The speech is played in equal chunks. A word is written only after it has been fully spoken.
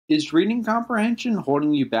Is reading comprehension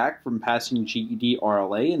holding you back from passing GED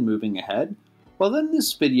RLA and moving ahead? Well, in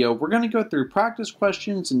this video, we're going to go through practice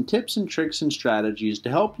questions and tips and tricks and strategies to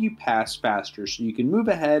help you pass faster so you can move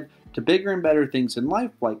ahead to bigger and better things in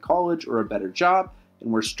life like college or a better job,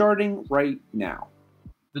 and we're starting right now.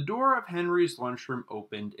 The door of Henry's lunchroom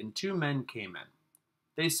opened and two men came in.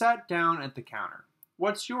 They sat down at the counter.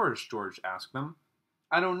 "What's yours?" George asked them.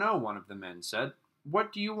 "I don't know," one of the men said.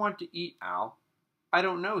 "What do you want to eat, Al?" "I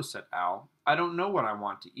don't know," said Al. "I don't know what I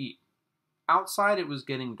want to eat." Outside it was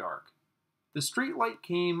getting dark. The street light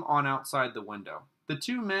came on outside the window. The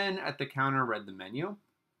two men at the counter read the menu.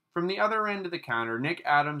 From the other end of the counter, Nick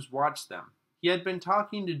Adams watched them. He had been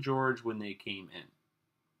talking to George when they came in.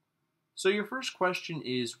 So your first question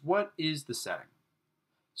is, what is the setting?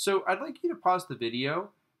 So I'd like you to pause the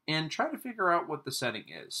video and try to figure out what the setting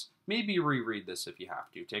is. Maybe reread this if you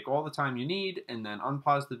have to. Take all the time you need and then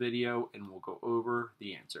unpause the video and we'll go over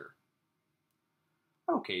the answer.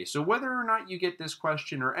 Okay, so whether or not you get this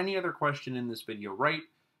question or any other question in this video right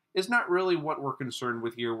is not really what we're concerned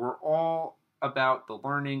with here. We're all about the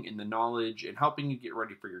learning and the knowledge and helping you get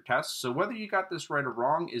ready for your tests. So whether you got this right or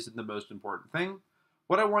wrong isn't the most important thing.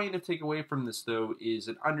 What I want you to take away from this though is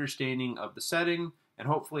an understanding of the setting and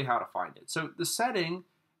hopefully how to find it. So the setting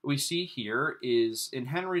we see here is in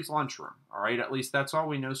Henry's lunchroom, all right? At least that's all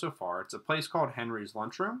we know so far. It's a place called Henry's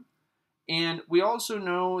lunchroom. And we also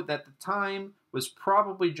know that the time was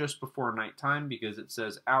probably just before nighttime because it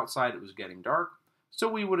says outside it was getting dark. So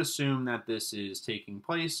we would assume that this is taking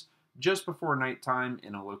place just before nighttime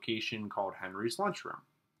in a location called Henry's lunchroom.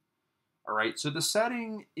 All right, so the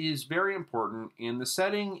setting is very important, and the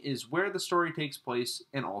setting is where the story takes place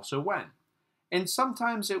and also when. And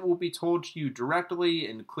sometimes it will be told to you directly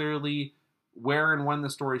and clearly where and when the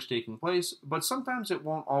story is taking place, but sometimes it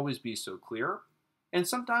won't always be so clear. And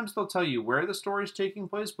sometimes they'll tell you where the story is taking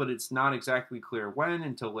place, but it's not exactly clear when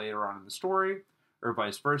until later on in the story, or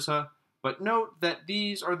vice versa. But note that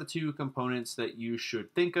these are the two components that you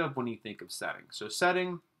should think of when you think of setting. So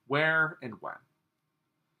setting, where, and when.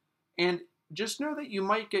 And just know that you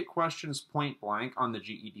might get questions point blank on the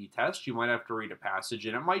GED test. You might have to read a passage,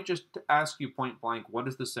 and it might just ask you point blank, what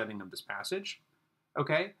is the setting of this passage?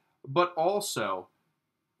 Okay? But also,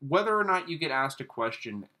 whether or not you get asked a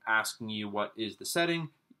question asking you what is the setting,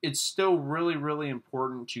 it's still really, really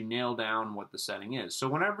important to nail down what the setting is. So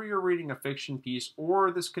whenever you're reading a fiction piece,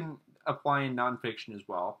 or this can apply in nonfiction as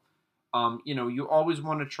well, you always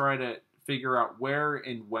want to try to figure out where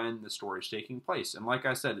and when the story is taking place. And like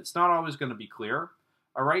I said, it's not always going to be clear,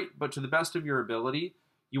 all right? But to the best of your ability,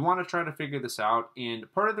 you want to try to figure this out.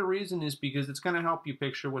 And part of the reason is because it's going to help you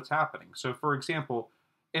picture what's happening. So for example,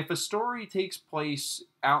 if a story takes place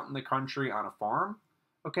out in the country on a farm,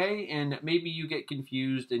 okay, and maybe you get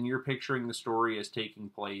confused and you're picturing the story as taking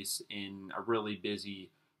place in a really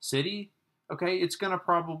busy city, okay, it's going to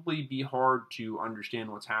probably be hard to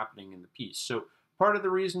understand what's happening in the piece. So part of the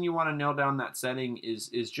reason you want to nail down that setting is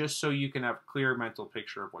just so you can have a clear mental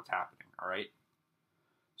picture of what's happening, all right?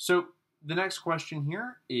 So the next question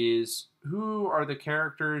here is, who are the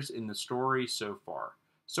characters in the story so far?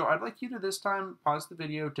 So I'd like you to this time pause the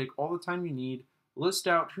video, take all the time you need, list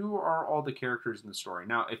out who are all the characters in the story.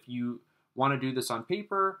 Now, if you want to do this on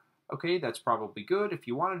paper, okay, that's probably good. If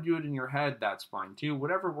you want to do it in your head, that's fine too.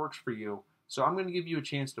 Whatever works for you. So I'm going to give you a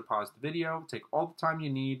chance to pause the video, take all the time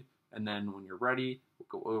you need, and then when you're ready,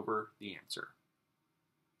 we'll go over the answer.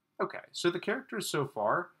 Okay, so the characters so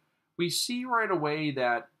far, we see right away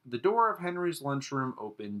that the door of Henry's lunchroom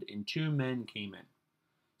opened and two men came in.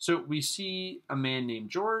 So we see a man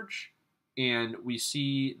named George, and we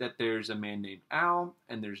see that there's a man named Al,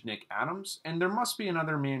 and there's Nick Adams, and there must be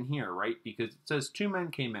another man here, right? Because it says two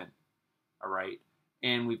men came in, all right?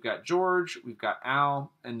 And we've got George, we've got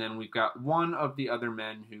Al, and then we've got one of the other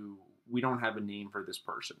men who we don't have a name for this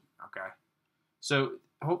person, okay? So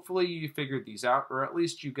hopefully you figured these out, or at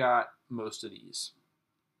least you got most of these.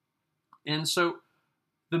 And so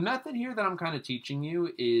the method here that I'm kind of teaching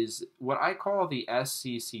you is what I call the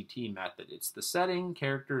SCCT method. It's the setting,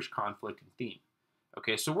 characters, conflict, and theme.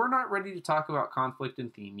 Okay, so we're not ready to talk about conflict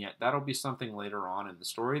and theme yet. That'll be something later on in the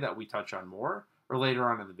story that we touch on more, or later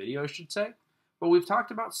on in the video, I should say. But we've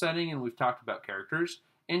talked about setting and we've talked about characters.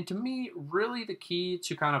 And to me, really the key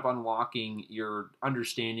to kind of unlocking your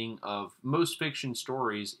understanding of most fiction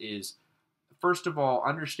stories is, first of all,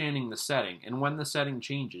 understanding the setting and when the setting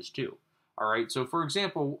changes too. All right, so for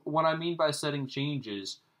example, what I mean by setting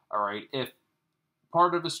changes, all right, if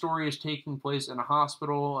part of a story is taking place in a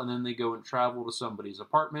hospital and then they go and travel to somebody's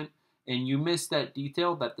apartment and you miss that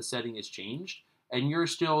detail that the setting has changed, and you're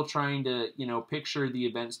still trying to, picture the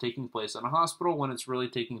events taking place in a hospital when it's really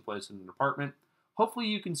taking place in an apartment. Hopefully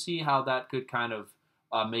you can see how that could kind of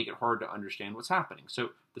make it hard to understand what's happening. So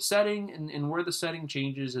the setting and where the setting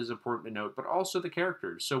changes is important to note, but also the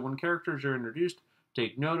characters. So when characters are introduced,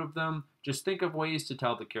 take note of them. Just think of ways to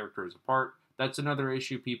tell the characters apart. That's another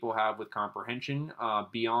issue people have with comprehension,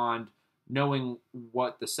 beyond knowing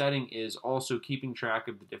what the setting is, also keeping track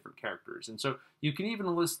of the different characters. And so you can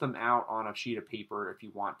even list them out on a sheet of paper if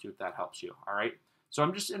you want to, if that helps you, all right? So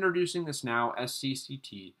I'm just introducing this now,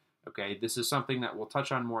 SCCT, okay? This is something that we'll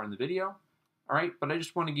touch on more in the video, all right? But I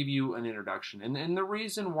just want to give you an introduction. And the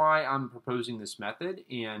reason why I'm proposing this method,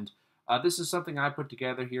 and this is something I put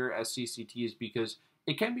together here, SCCT, is because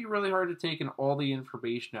it can be really hard to take in all the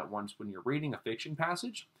information at once when you're reading a fiction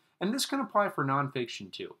passage, and this can apply for nonfiction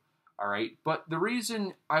too. All right, but the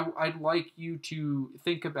reason I'd like you to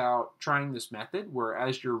think about trying this method, where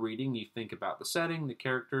as you're reading, you think about the setting, the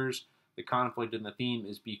characters, the conflict, and the theme,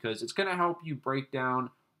 is because it's going to help you break down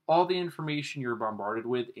all the information you're bombarded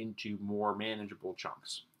with into more manageable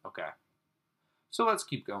chunks. Okay, so let's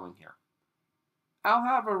keep going here. I'll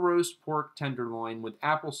have a roast pork tenderloin with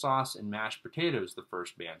applesauce and mashed potatoes, the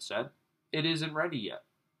first man said. It isn't ready yet.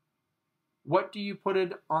 What do you put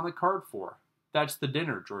it on the card for? That's the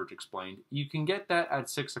dinner, George explained. You can get that at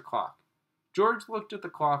 6 o'clock. George looked at the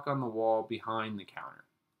clock on the wall behind the counter.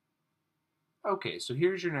 Okay, so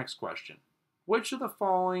here's your next question. Which of the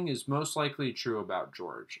following is most likely true about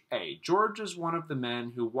George? A. George is one of the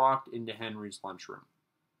men who walked into Henry's lunchroom.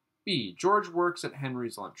 B. George works at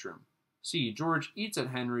Henry's lunchroom. C. George eats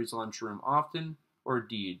at Henry's lunchroom often. Or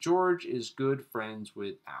D. George is good friends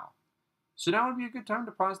with Al. So now would be a good time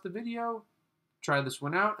to pause the video, try this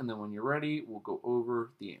one out, and then when you're ready, we'll go over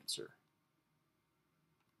the answer.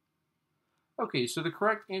 Okay, so the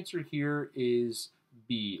correct answer here is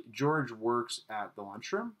B. George works at the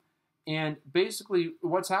lunchroom. And basically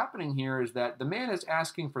what's happening here is that the man is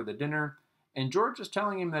asking for the dinner, and George is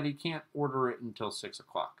telling him that he can't order it until 6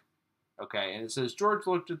 o'clock. Okay, and it says George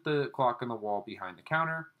looked at the clock on the wall behind the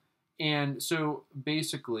counter. And so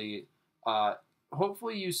basically,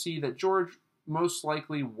 hopefully you see that George most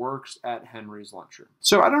likely works at Henry's lunchroom.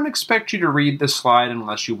 So I don't expect you to read this slide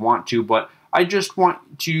unless you want to, but I just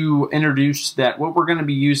want to introduce that what we're going to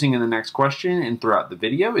be using in the next question and throughout the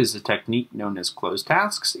video is a technique known as closed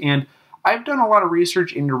tasks. And I've done a lot of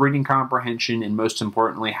research into reading comprehension, and most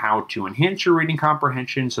importantly, how to enhance your reading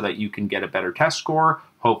comprehension so that you can get a better test score,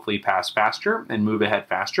 hopefully pass faster and move ahead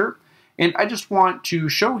faster. And I just want to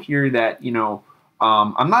show here that,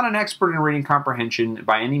 I'm not an expert in reading comprehension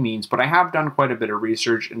by any means, but I have done quite a bit of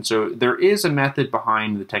research, and so there is a method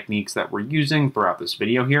behind the techniques that we're using throughout this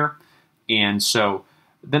video here. And so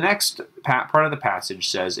the next part of the passage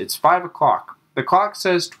says, it's 5 o'clock. The clock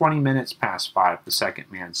says 20 minutes past 5, the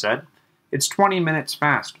second man said. It's 20 minutes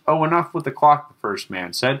fast. Oh, enough with the clock, the first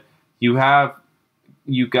man said. What have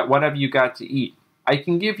you got to eat? I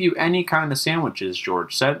can give you any kind of sandwiches,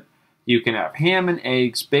 George said. You can have ham and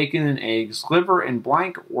eggs, bacon and eggs, liver and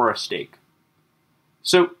blank, or a steak.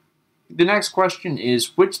 So the next question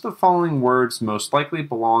is, which of the following words most likely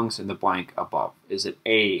belongs in the blank above? Is it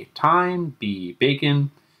A, time, B,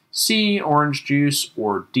 bacon, C, orange juice,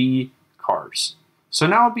 or D, cars? So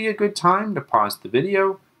now would be a good time to pause the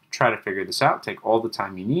video, try to figure this out, take all the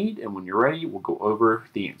time you need, and when you're ready, we'll go over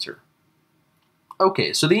the answer.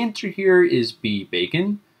 Okay, so the answer here is B,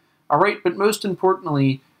 bacon. All right, but most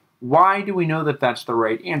importantly, why do we know that that's the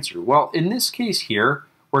right answer? Well, in this case here,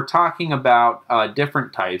 we're talking about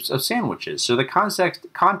different types of sandwiches. So the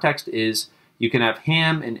context is you can have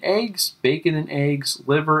ham and eggs, bacon and eggs,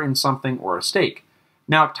 liver and something, or a steak.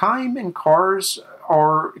 Now, time and cars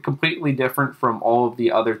are completely different from all of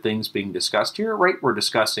the other things being discussed here, right? We're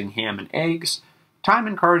discussing ham and eggs. Time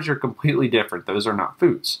and cars are completely different. Those are not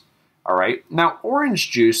foods. All right. Now,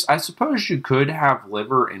 orange juice, I suppose you could have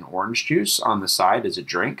liver and orange juice on the side as a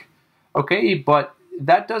drink. Okay, but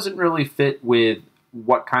that doesn't really fit with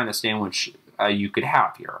what kind of sandwich you could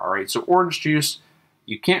have here. All right, so orange juice,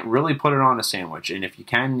 you can't really put it on a sandwich. And if you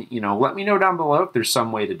can, let me know down below if there's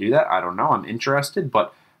some way to do that. I don't know. I'm interested.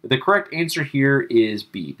 But the correct answer here is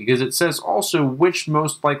B, because it says also which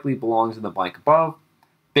most likely belongs in the blank above.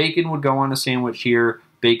 Bacon would go on a sandwich here.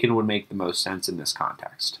 Bacon would make the most sense in this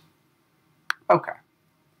context. Okay.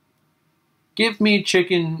 Give me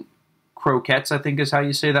chicken croquettes, I think is how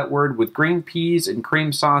you say that word, with green peas and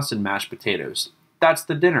cream sauce and mashed potatoes. That's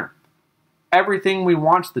the dinner. Everything we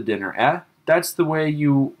want's the dinner, eh? That's the way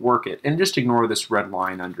you work it. And just ignore this red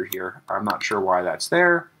line under here. I'm not sure why that's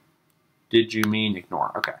there. Did you mean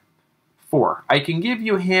ignore? Okay. 4. I can give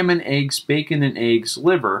you ham and eggs, bacon and eggs,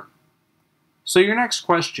 liver. So your next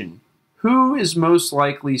question, who is most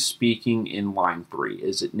likely speaking in line 3?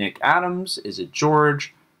 Is it Nick Adams? Is it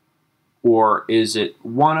George? Or is it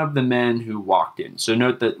one of the men who walked in? So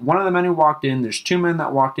note that one of the men who walked in, there's 2 men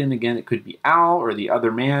that walked in. Again, it could be Al or the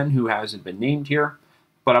other man who hasn't been named here.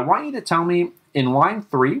 But I want you to tell me in line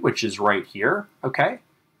 3, which is right here, okay,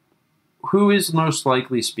 who is most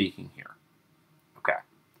likely speaking here? Okay,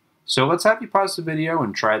 so let's have you pause the video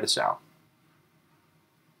and try this out.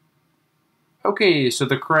 Okay, so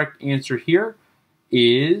the correct answer here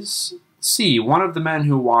is C, one of the men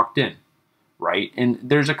who walked in. Right, and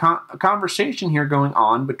there's a conversation here going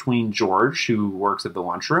on between George, who works at the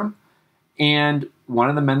lunchroom, and one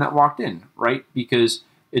of the men that walked in, right? Because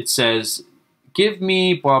it says, give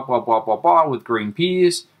me blah, blah, blah, blah, blah with green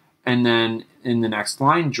peas, and then in the next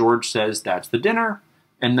line, George says, that's the dinner,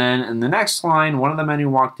 and then in the next line, one of the men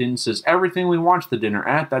who walked in says, everything we want the dinner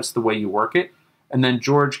at, that's the way you work it, and then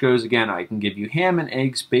George goes again, I can give you ham and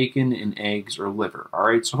eggs, bacon and eggs, or liver, all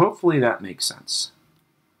right? So hopefully that makes sense.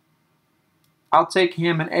 I'll take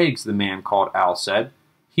ham and eggs, the man called Al said.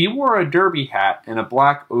 He wore a derby hat and a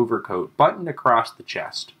black overcoat buttoned across the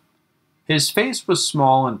chest. His face was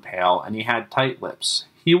small and pale, and he had tight lips.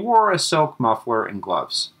 He wore a silk muffler and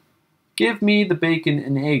gloves. Give me the bacon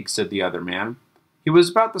and eggs, said the other man. He was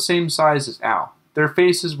about the same size as Al. Their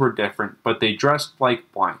faces were different, but they dressed like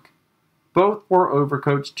blank. Both wore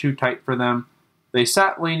overcoats too tight for them. They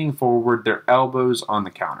sat leaning forward, their elbows on the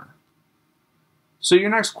counter. So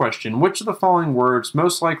your next question, which of the following words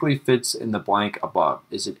most likely fits in the blank above?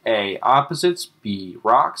 Is it A, opposites, B,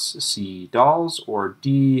 rocks, C, dolls, or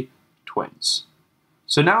D, twins?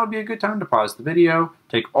 So now would be a good time to pause the video,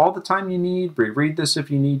 take all the time you need, reread this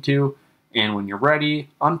if you need to, and when you're ready,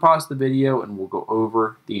 unpause the video and we'll go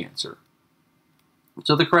over the answer.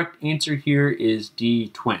 So the correct answer here is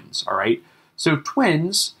D, twins, all right? So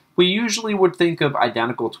twins, we usually would think of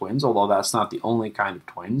identical twins, although that's not the only kind of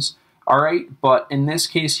twins. All right, but in this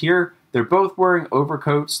case here, they're both wearing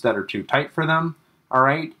overcoats that are too tight for them, all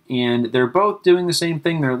right? And they're both doing the same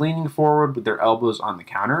thing. They're leaning forward with their elbows on the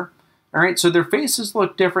counter, all right? So their faces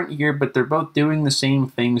look different here, but they're both doing the same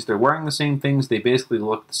things. They're wearing the same things. They basically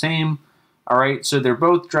look the same, all right? So they're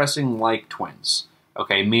both dressing like twins,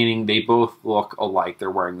 okay? Meaning they both look alike. They're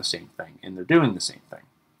wearing the same thing, and they're doing the same thing,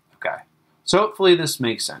 okay? So hopefully this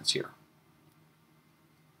makes sense here.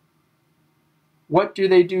 What do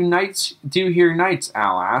they do here nights,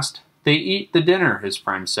 Al asked. They eat the dinner, his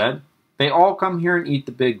friend said. They all come here and eat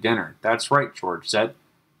the big dinner. That's right, George said.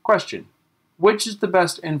 Question. Which is the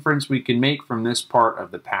best inference we can make from this part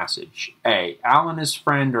of the passage? A, Al and his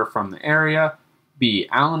friend are from the area. B,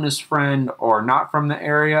 Al and his friend are not from the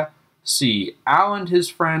area. C, Al and his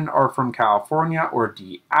friend are from California. Or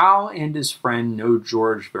D, Al and his friend know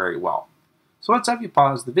George very well. So let's have you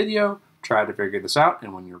pause the video, try to figure this out,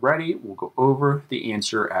 and when you're ready, we'll go over the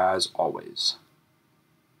answer as always.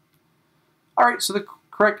 All right, so the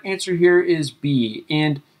correct answer here is B.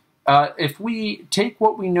 And if we take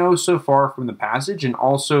what we know so far from the passage and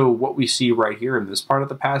also what we see right here in this part of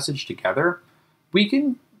the passage together, we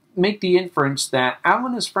can make the inference that Al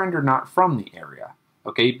and his friend are not from the area,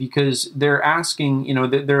 okay? Because they're asking, you know,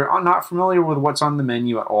 they're not familiar with what's on the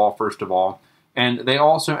menu at all, first of all. And they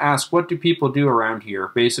also ask, what do people do around here?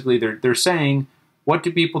 Basically, they're saying, what do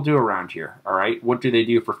people do around here? All right, what do they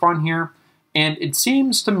do for fun here? And it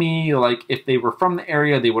seems to me like if they were from the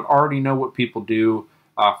area, they would already know what people do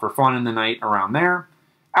for fun in the night around there.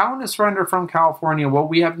 Al and his friend are from California. Well,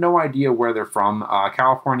 we have no idea where they're from.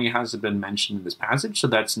 California hasn't been mentioned in this passage, so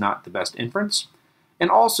that's not the best inference. And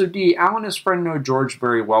also, D, Al and his friend know George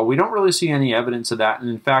very well. We don't really see any evidence of that. And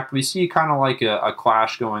in fact, we see kind of like a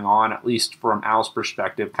clash going on, at least from Al's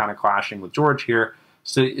perspective, kind of clashing with George here.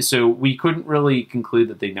 So we couldn't really conclude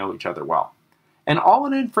that they know each other well. And all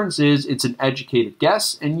an inference is, it's an educated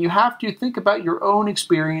guess, and you have to think about your own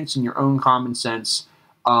experience and your own common sense,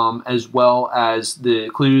 as well as the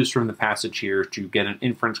clues from the passage here to get an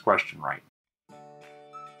inference question right.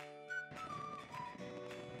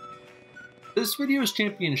 This video's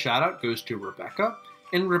champion shoutout goes to Rebecca,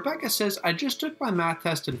 and Rebecca says, I just took my math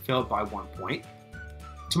test and failed by 1 point.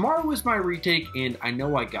 Tomorrow is my retake, and I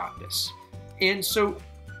know I got this. And so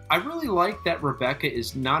I really like that Rebecca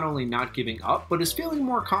is not only not giving up, but is feeling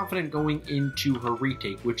more confident going into her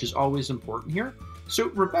retake, which is always important here. So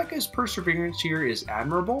Rebecca's perseverance here is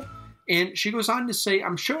admirable, and she goes on to say,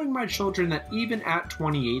 I'm showing my children that even at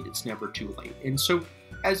 28, it's never too late. And so,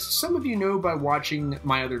 as some of you know by watching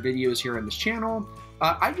my other videos here on this channel,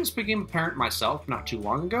 I just became a parent myself not too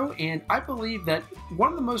long ago, and I believe that one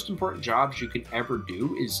of the most important jobs you can ever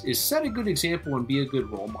do is set a good example and be a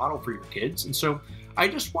good role model for your kids. And so I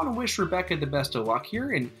just want to wish Rebecca the best of luck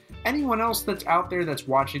here, and anyone else that's out there that's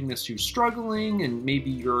watching this who's struggling, and maybe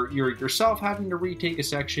you're yourself having to retake a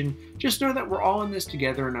section, just know that we're all in this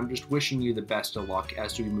together, and I'm just wishing you the best of luck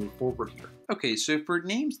as we move forward here. Okay, so for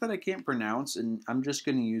names that I can't pronounce, and I'm just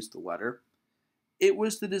going to use the letter, it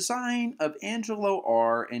was the design of Angelo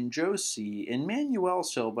R. and Joe C. and Manuel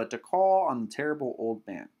Silva to call on the terrible old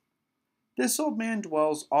man. This old man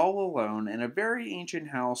dwells all alone in a very ancient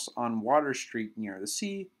house on Water Street near the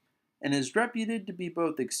sea, and is reputed to be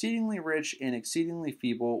both exceedingly rich and exceedingly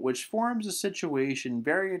feeble, which forms a situation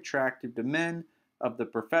very attractive to men of the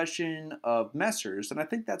profession of Messrs, and I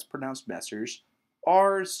think that's pronounced Messrs,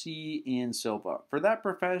 R, C, and Silva, for that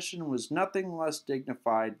profession was nothing less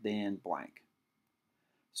dignified than blank.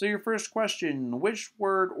 So your first question, which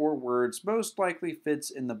word or words most likely fits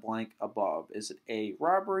in the blank above? Is it A,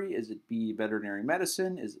 robbery? Is it B, veterinary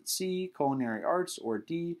medicine? Is it C, culinary arts? Or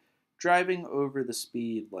D, driving over the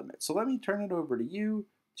speed limit? So let me turn it over to you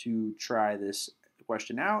to try this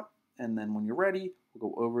question out, and then when you're ready, we'll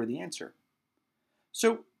go over the answer.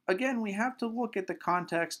 So again, we have to look at the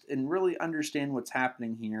context and really understand what's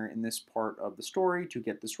happening here in this part of the story to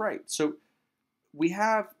get this right. So we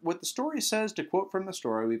have what the story says. To quote from the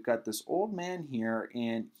story, we've got this old man here,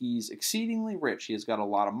 and he's exceedingly rich. He has got a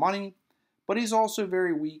lot of money, but he's also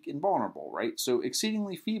very weak and vulnerable, right? So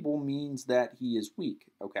exceedingly feeble means that he is weak,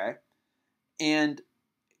 okay? And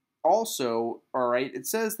also, all right, it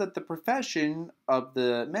says that the profession of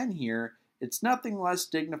the men here, it's nothing less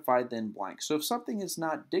dignified than blank. So if something is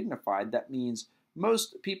not dignified, that means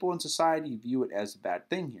most people in society view it as a bad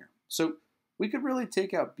thing here. So we could really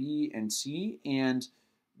take out B and C, and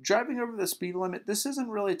driving over the speed limit, this isn't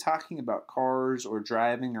really talking about cars or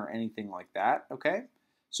driving or anything like that, okay?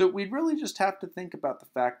 So we'd really just have to think about the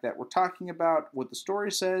fact that we're talking about what the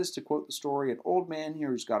story says. To quote the story, an old man here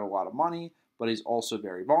who's got a lot of money, but he's also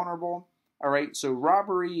very vulnerable. All right, so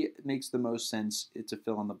robbery makes the most sense to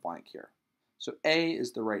fill in the blank here. So A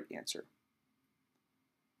is the right answer.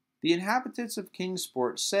 The inhabitants of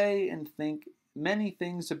Kingsport say and think many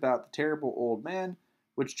things about the terrible old man,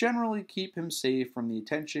 which generally keep him safe from the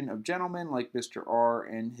attention of gentlemen like Mr. R.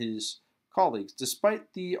 and his colleagues,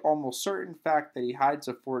 despite the almost certain fact that he hides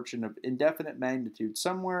a fortune of indefinite magnitude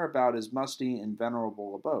somewhere about his musty and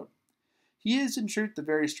venerable abode. He is in truth a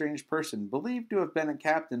very strange person, believed to have been a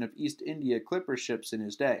captain of East India clipper ships in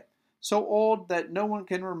his day, so old that no one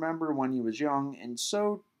can remember when he was young, and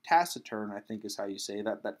so taciturn, I think is how you say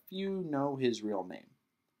that few know his real name.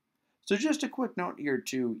 So just a quick note here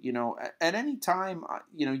too, at any time,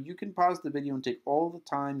 you can pause the video and take all the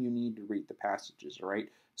time you need to read the passages, all right?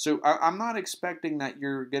 So I'm not expecting that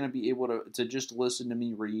you're going to be able to just listen to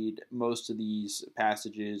me read most of these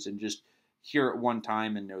passages and just hear it one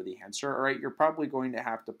time and know the answer, all right? You're probably going to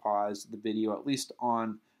have to pause the video, at least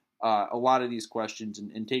on a lot of these questions,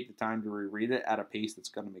 and take the time to reread it at a pace that's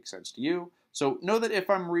going to make sense to you. So know that if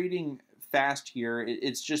I'm reading fast here,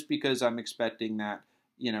 it's just because I'm expecting that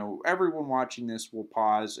everyone watching this will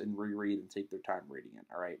pause and reread and take their time reading it,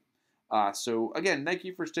 all right? So again, thank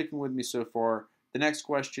you for sticking with me so far. The next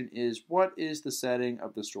question is, what is the setting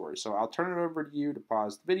of the story? So I'll turn it over to you to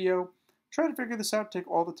pause the video, try to figure this out,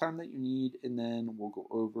 take all the time that you need, and then we'll go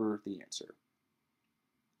over the answer.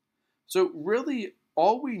 So really,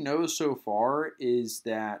 all we know so far is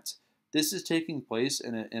that this is taking place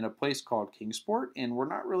in a place called Kingsport, and we're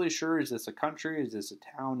not really sure, is this a country, is this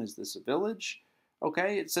a town, is this a village?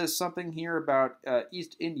 Okay, it says something here about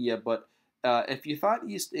East India, but if you thought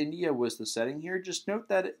East India was the setting here, just note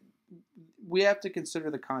that we have to consider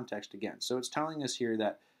the context again. So it's telling us here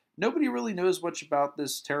that nobody really knows much about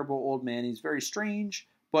this terrible old man. He's very strange,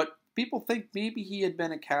 but people think maybe he had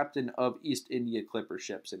been a captain of East India clipper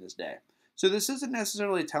ships in his day. So this isn't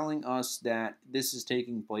necessarily telling us that this is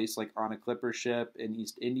taking place like on a clipper ship in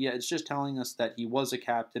East India. It's just telling us that he was a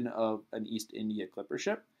captain of an East India clipper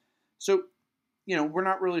ship. So we're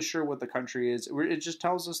not really sure what the country is. It just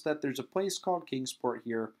tells us that there's a place called Kingsport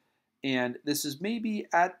here, and this is maybe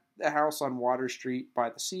at the house on Water Street by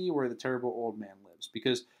the sea where the terrible old man lives,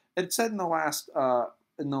 because it said in the last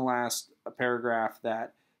paragraph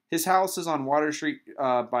that his house is on Water Street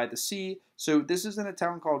by the sea. So this is in a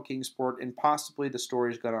town called Kingsport, and possibly the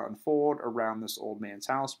story is going to unfold around this old man's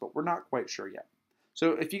house, but we're not quite sure yet.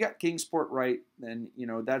 So if you got Kingsport right, then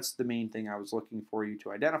that's the main thing I was looking for you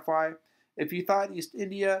to identify. If you thought East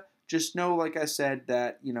India, just know, like I said,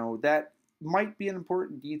 that that might be an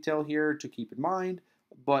important detail here to keep in mind,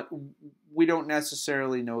 but we don't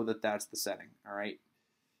necessarily know that that's the setting, all right?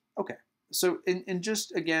 Okay, so and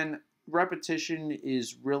just again, repetition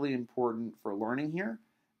is really important for learning here.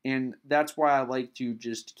 And that's why I like to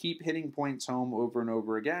just keep hitting points home over and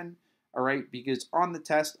over again, all right? Because on the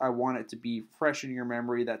test, I want it to be fresh in your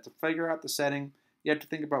memory that to figure out the setting, you have to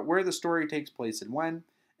think about where the story takes place and when.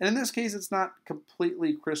 And in this case, it's not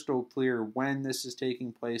completely crystal clear when this is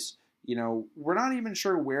taking place. You know, we're not even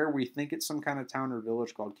sure where. We think it's some kind of town or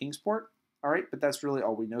village called Kingsport, all right? But that's really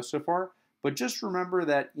all we know so far. But just remember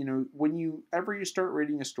that, you know, whenever you start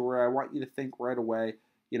reading a story, I want you to think right away,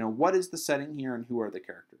 you know, what is the setting here and who are the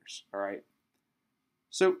characters, all right?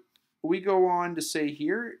 So we go on to say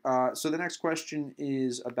here, so the next question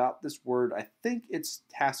is about this word. I think it's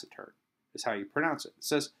taciturn is how you pronounce it. It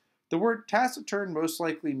says, the word taciturn most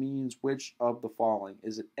likely means which of the following?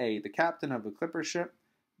 Is it A, the captain of a clipper ship,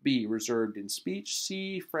 B, reserved in speech,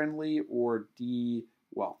 C, friendly, or D,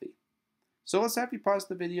 wealthy? So let's have you pause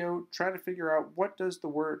the video, try to figure out what does the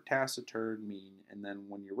word taciturn mean, and then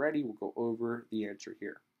when you're ready, we'll go over the answer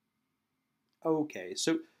here. Okay,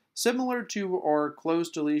 so similar to our close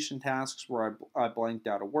deletion tasks where I blanked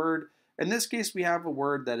out a word, in this case we have a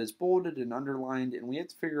word that is bolded and underlined, and we have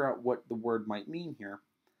to figure out what the word might mean here.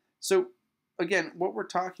 So again, what we're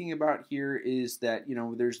talking about here is that, you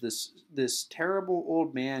know, there's this terrible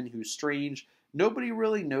old man who's strange. Nobody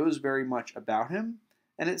really knows very much about him.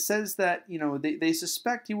 And it says that, you know, they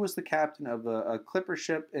suspect he was the captain of a clipper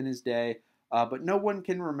ship in his day, but no one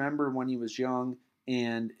can remember when he was young.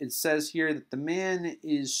 And it says here that the man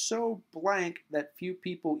is so blank that few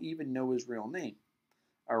people even know his real name.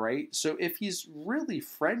 All right, so if he's really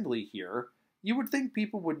friendly here, you would think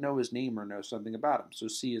people would know his name or know something about him. So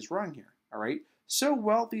C is wrong here. All right, so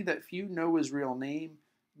wealthy that few know his real name.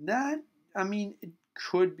 That, I mean, it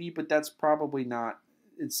could be, but that's probably not.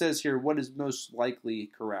 It says here what is most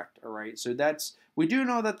likely correct. All right, so we do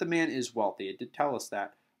know that the man is wealthy. It did tell us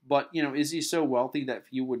that. But, you know, is he so wealthy that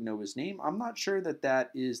few would know his name? I'm not sure that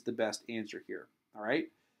that is the best answer here. All right.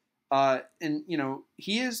 And, you know,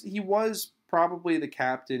 he was probably the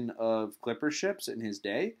captain of clipper ships in his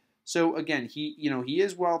day. So, again, he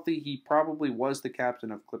is wealthy. He probably was the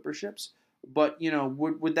captain of clipper ships. But, you know,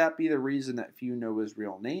 would that be the reason that few know his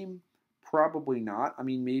real name? Probably not. I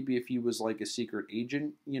mean, maybe if he was like a secret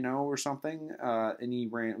agent, you know, or something, and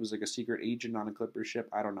it was like a secret agent on a clipper ship.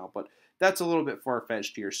 I don't know, but that's a little bit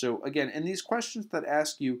far-fetched here. So again, in these questions that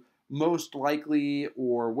ask you most likely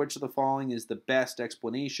or which of the following is the best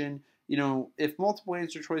explanation, you know, if multiple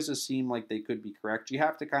answer choices seem like they could be correct, you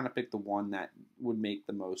have to kind of pick the one that would make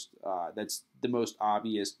the most, that's the most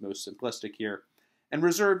obvious, most simplistic here. And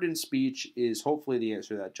reserved in speech is hopefully the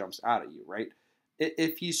answer that jumps out at you, right?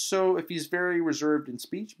 If he's very reserved in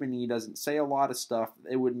speech, meaning he doesn't say a lot of stuff,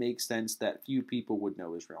 it would make sense that few people would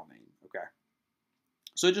know his real name. Okay.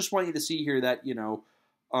 So I just want you to see here that, you know,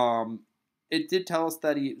 it did tell us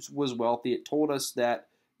that he was wealthy. It told us that,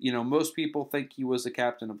 you know, most people think he was the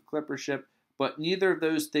captain of a clipper ship, but neither of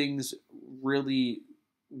those things really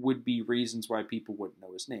would be reasons why people wouldn't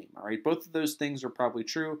know his name. All right. Both of those things are probably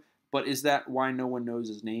true, but is that why no one knows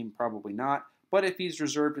his name? Probably not. But if he's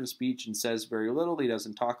reserved in speech and says very little, he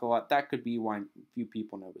doesn't talk a lot, that could be why few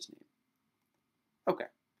people know his name. Okay.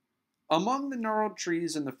 Among the gnarled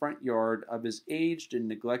trees in the front yard of his aged and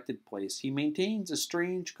neglected place, he maintains a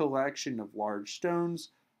strange collection of large stones,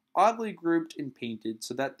 oddly grouped and painted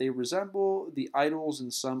so that they resemble the idols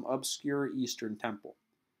in some obscure Eastern temple.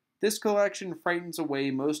 This collection frightens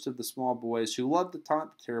away most of the small boys who love to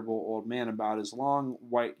taunt the terrible old man about his long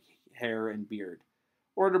white hair and beard,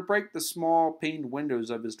 or to break the small paned windows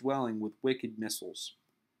of his dwelling with wicked missiles.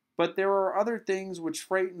 But there are other things which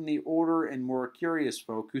frighten the older and more curious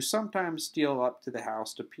folk who sometimes steal up to the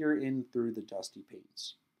house to peer in through the dusty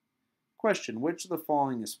panes. Question: which of the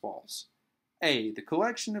following is false? A. The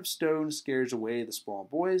collection of stones scares away the small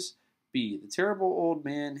boys. B. The terrible old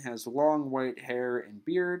man has long white hair and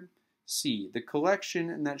beard. C. The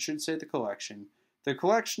collection, and that should say the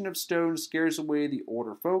collection of stones scares away the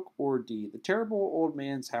older folk. Or D. The terrible old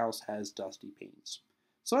man's house has dusty panes.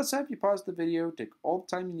 So let's have you pause the video, take all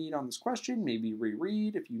the time you need on this question, maybe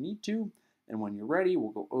reread if you need to, and when you're ready,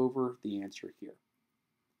 we'll go over the answer here.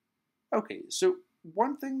 Okay, so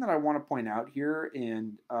one thing that I want to point out here,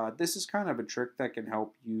 and this is kind of a trick that can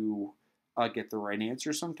help you get the right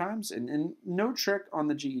answer sometimes, and no trick on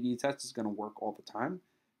the GED test is going to work all the time,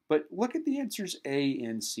 but look at the answers A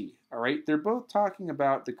and C, all right? They're both talking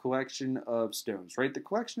about the collection of stones, right? The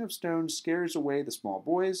collection of stones scares away the small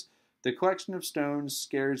boys. The collection of stones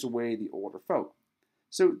scares away the older folk.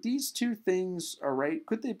 So these two things, all right,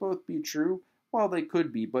 could they both be true? Well, they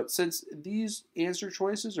could be, but since these answer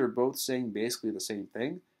choices are both saying basically the same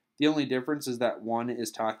thing, the only difference is that one is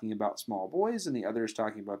talking about small boys and the other is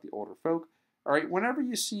talking about the older folk, All right, whenever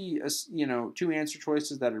you see two answer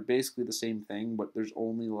choices that are basically the same thing, but there's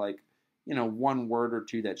only like one word or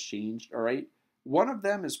two that's changed. All right, one of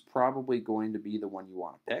them is probably going to be the one you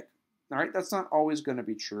want to pick. All right, that's not always going to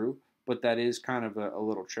be true, but that is kind of a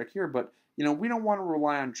little trick here. But we don't want to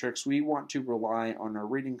rely on tricks. We want to rely on our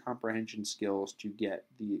reading comprehension skills to get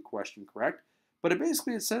the question correct. But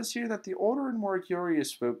it says here that the older and more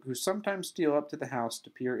curious folk who sometimes steal up to the house to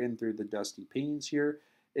peer in through the dusty panes here,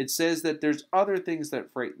 it says that there's other things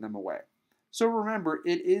that frighten them away. So remember,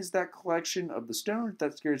 it is that collection of the stones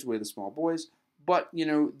that scares away the small boys. But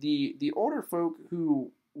the older folk who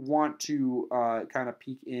want to kind of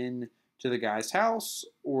peek in to the guy's house,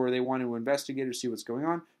 or they want to investigate or see what's going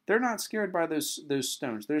on, they're not scared by those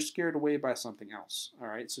stones. They're scared away by something else. All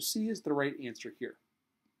right, so C is the right answer here.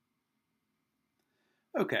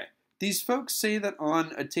 Okay, these folks say that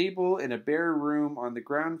on a table in a bare room on the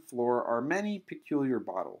ground floor are many peculiar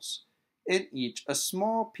bottles, in each a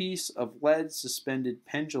small piece of lead suspended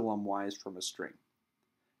pendulum-wise from a string.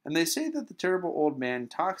 And they say that the terrible old man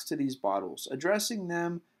talks to these bottles, addressing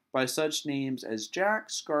them by such names as Jack,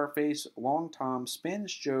 Scarface, Long Tom,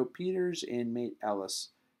 Spanish Joe, Peters, and Mate Ellis,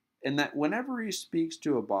 and that whenever he speaks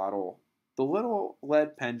to a bottle, the little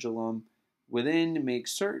lead pendulum within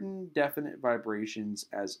makes certain definite vibrations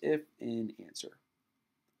as if in answer.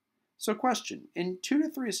 So question, in 2 to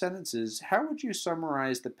 3 sentences, how would you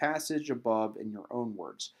summarize the passage above in your own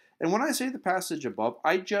words? And when I say the passage above,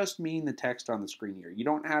 I just mean the text on the screen here. You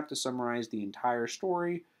don't have to summarize the entire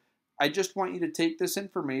story. I just want you to take this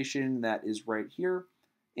information that is right here,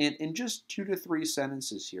 and in just 2 to 3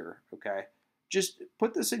 sentences here, okay, just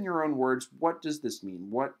put this in your own words. What does this mean?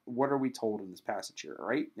 What are we told in this passage here, all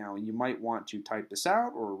right? Now, you might want to type this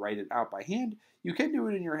out or write it out by hand. You can do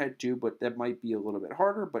it in your head too, but that might be a little bit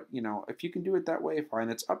harder. But, if you can do it that way, fine.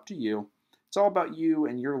 It's up to you. It's all about you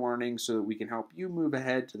and your learning so that we can help you move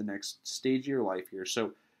ahead to the next stage of your life here.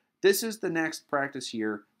 So this is the next practice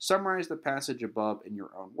here. Summarize the passage above in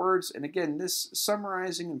your own words. And again, this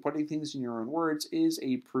summarizing and putting things in your own words is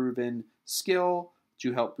a proven skill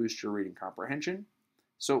to help boost your reading comprehension.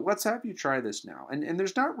 So let's have you try this now. And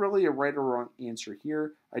there's not really a right or wrong answer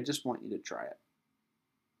here. I just want you to try it.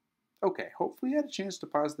 Okay, hopefully you had a chance to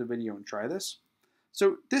pause the video and try this.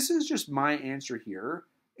 So this is just my answer here.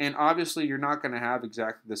 And obviously you're not going to have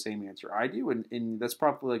exactly the same answer I do. And that's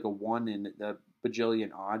probably like a 1 in the bajillion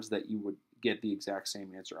odds that you would get the exact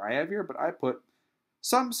same answer I have here. But I put,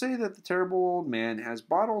 some say that the terrible old man has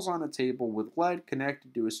bottles on a table with lead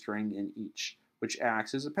connected to a string in each, which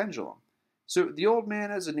acts as a pendulum. So the old man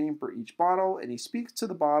has a name for each bottle, and he speaks to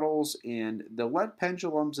the bottles, and the lead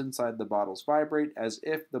pendulums inside the bottles vibrate as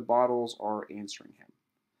if the bottles are answering him.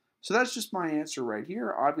 So that's just my answer right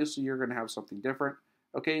here. Obviously, you're going to have something different,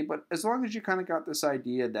 okay? But as long as you kind of got this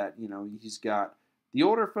idea that, he's got the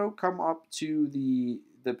older folk come up to the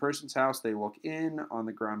person's house, they look in on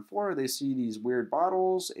the ground floor, they see these weird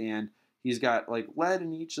bottles, and he's got like lead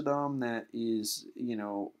in each of them that is,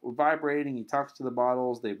 vibrating. He talks to the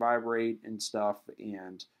bottles, they vibrate and stuff,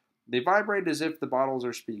 and they vibrate as if the bottles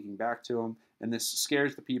are speaking back to him, and this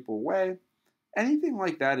scares the people away. Anything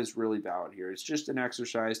like that is really valid here. It's just an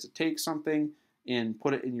exercise to take something and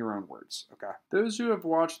put it in your own words, okay? Those who have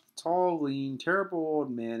watched the tall, lean, terrible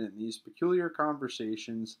old man in these peculiar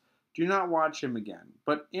conversations do not watch him again.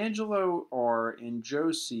 But Angelo R. and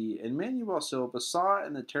Joe C. and Manuel Silva saw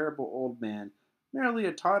in the terrible old man merely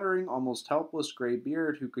a tottering, almost helpless gray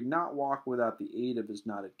beard who could not walk without the aid of his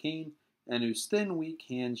knotted cane, and whose thin, weak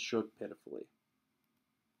hands shook pitifully.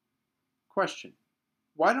 Question.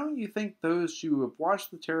 Why don't you think those who have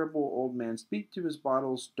watched the terrible old man speak to his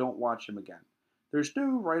bottles don't watch him again? There's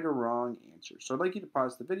no right or wrong answer, so I'd like you to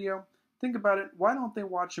pause the video, think about it. Why don't they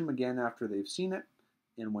watch him again after they've seen it?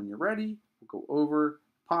 And when you're ready, we'll go over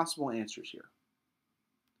possible answers here.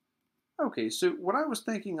 Okay, so what I was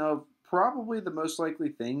thinking of, probably the most likely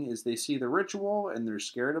thing is they see the ritual and they're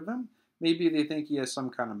scared of him. Maybe they think he has some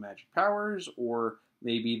kind of magic powers, or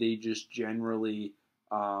maybe they just generally,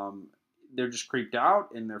 they're just creeped out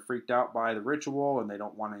and they're freaked out by the ritual and they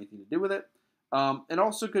don't want anything to do with it. It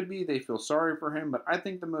also could be they feel sorry for him, but I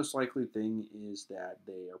think the most likely thing is that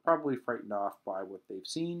they are probably frightened off by what they've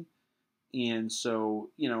seen. And so,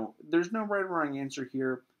 there's no right or wrong answer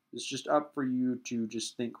here. It's just up for you to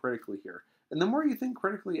just think critically here. And the more you think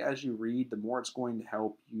critically as you read, the more it's going to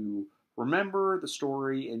help you remember the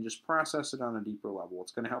story and just process it on a deeper level.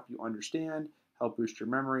 It's going to help you understand, help boost your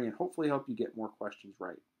memory, and hopefully help you get more questions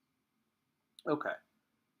right. Okay.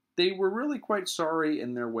 They were really quite sorry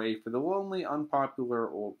in their way for the lonely, unpopular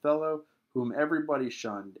old fellow whom everybody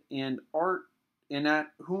shunned, and at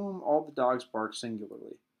whom all the dogs barked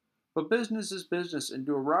singularly. But business is business, and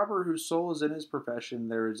to a robber whose soul is in his profession,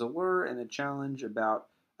 there is a lure and a challenge about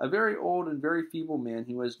a very old and very feeble man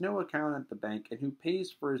who has no account at the bank and who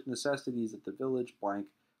pays for his necessities at the village blank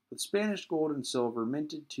with Spanish gold and silver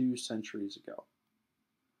minted 2 centuries ago.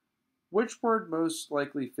 Which word most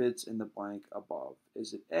likely fits in the blank above?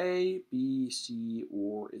 Is it A, B, C,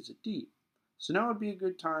 or is it D? So now would be a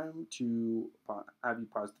good time to have you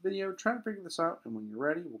pause the video, try to figure this out, and when you're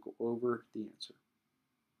ready, we'll go over the answer.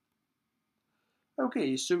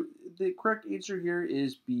 Okay, so the correct answer here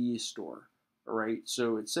is B, store. All right,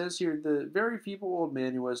 so it says here, the very feeble old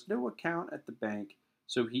man who has no account at the bank,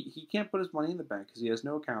 so he can't put his money in the bank because he has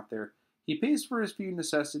no account there. He pays for his few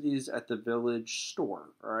necessities at the village store,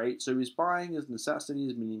 all right? So he's buying his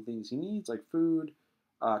necessities, meaning things he needs, like food,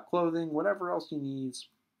 clothing, whatever else he needs.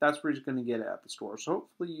 That's where he's going to get it at the store. So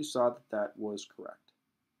hopefully you saw that that was correct.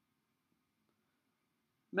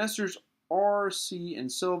 Messrs. R, C,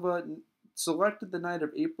 and Silva selected the night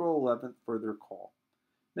of April 11th for their call.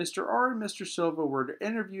 Mr. R and Mr. Silva were to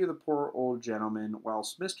interview the poor old gentleman,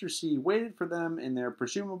 whilst Mr. C waited for them in their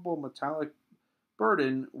presumable metallic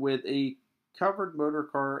burden with a covered motor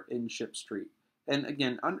car in Ship Street. And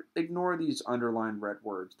again, ignore these underlined red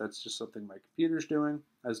words. That's just something my computer's doing.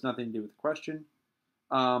 It has nothing to do with the question.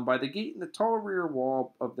 By the gate in the tall rear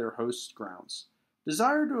wall of their host's grounds.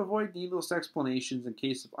 Desire to avoid needless explanations in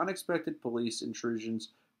case of unexpected police intrusions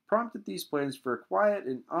prompted these plans for a quiet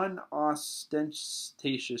and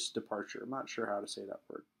unostentatious departure. I'm not sure how to say that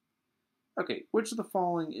word. Okay, which of the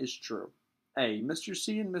following is true? A. Mr.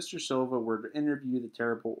 C and Mr. Silva were to interview the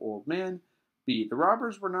terrible old man. B. The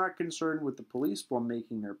robbers were not concerned with the police while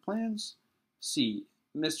making their plans. C.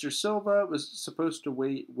 Mr. Silva was supposed to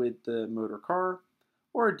wait with the motor car.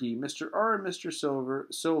 Or D. Mr. R and Mr.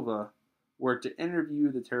 Silva were to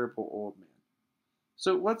interview the terrible old man.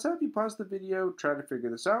 So let's have you pause the video, try to figure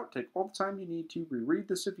this out, take all the time you need to, reread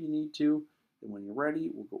this if you need to, and when you're ready,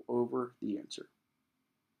 we'll go over the answer.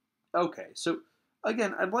 Okay, so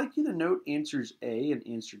again, I'd like you to note answers A and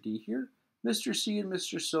answer D here. Mr. C and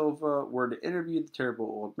Mr. Silva were to interview the terrible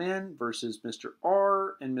old man versus Mr.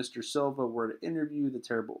 R and Mr. Silva were to interview the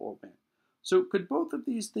terrible old man. So could both of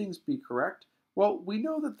these things be correct? Well, we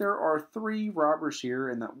know that there are 3 robbers here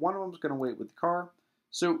and that one of them is going to wait with the car.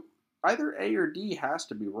 So either A or D has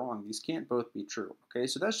to be wrong. These can't both be true. Okay,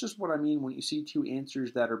 so that's just what I mean when you see 2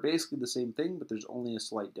 answers that are basically the same thing, but there's only a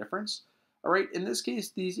slight difference. All right, in this case,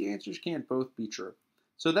 these answers can't both be true.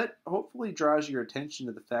 So that hopefully draws your attention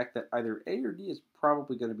to the fact that either A or D is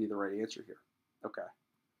probably going to be the right answer here. Okay.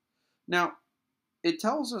 Now, it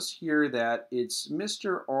tells us here that it's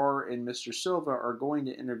Mr. R and Mr. Silva are going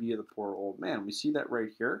to interview the poor old man. We see that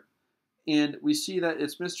right here. And we see that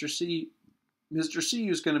it's Mr. C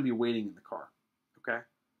who's going to be waiting in the car. Okay.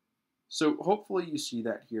 So hopefully you see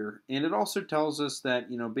that here. And it also tells us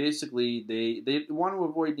that, basically they want to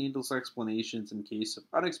avoid needless explanations in case of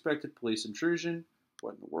unexpected police intrusion.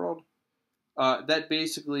 What in the world? That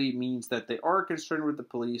basically means that they are concerned with the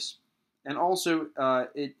police. And also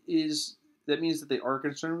that means that they are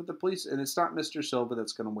concerned with the police. And it's not Mr. Silva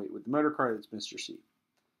that's going to wait with the motor car. That's Mr. C.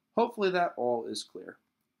 Hopefully that all is clear.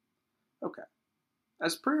 Okay.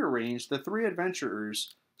 As prearranged, the 3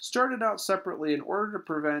 adventurers started out separately in order to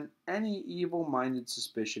prevent any evil-minded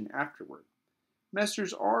suspicion afterward.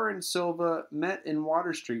 Messrs. R and Silva met in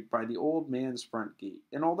Water Street by the old man's front gate,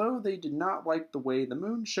 and although they did not like the way the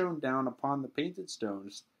moon shone down upon the painted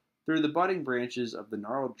stones through the budding branches of the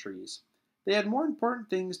gnarled trees, they had more important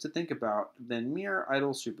things to think about than mere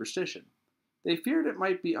idle superstition. They feared it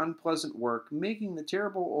might be unpleasant work making the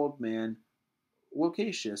terrible old man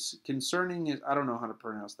loquacious concerning his, I don't know how to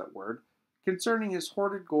pronounce that word, concerning his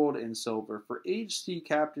hoarded gold and silver, for aged sea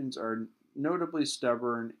captains are notably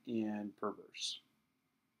stubborn and perverse.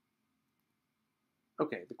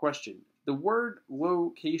 Okay, the question. The word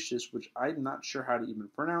loquacious, which I'm not sure how to even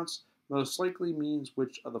pronounce, most likely means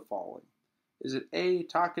which of the following? Is it A,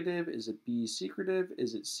 talkative? Is it B, secretive?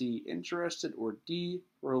 Is it C, interested? Or D,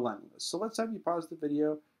 relentless? So let's have you pause the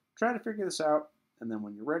video, try to figure this out, and then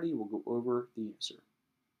when you're ready, we'll go over the answer.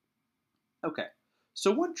 Okay,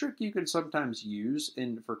 so one trick you can sometimes use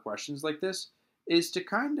for questions like this is to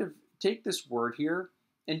kind of take this word here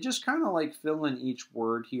and just kind of like fill in each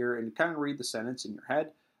word here and kind of read the sentence in your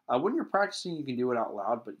head. When you're practicing, you can do it out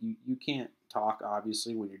loud, but you can't talk,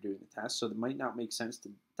 obviously, when you're doing the test, so it might not make sense to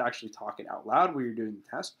actually talk it out loud when you're doing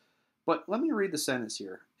the test. But let me read the sentence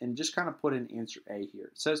here and just kind of put in answer A here.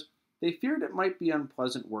 It says, they feared it might be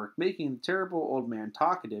unpleasant work making the terrible old man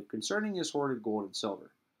talkative concerning his hoarded gold and silver.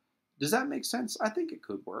 Does that make sense? I think it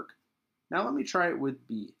could work. Now let me try it with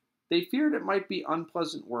B. They feared it might be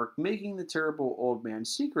unpleasant work making the terrible old man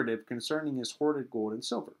secretive concerning his hoarded gold and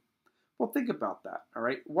silver. Well, think about that, all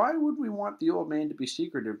right? Why would we want the old man to be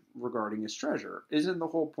secretive regarding his treasure? Isn't the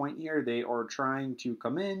whole point here they are trying to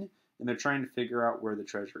come in and they're trying to figure out where the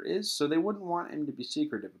treasure is, so they wouldn't want him to be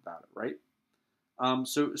secretive about it, right?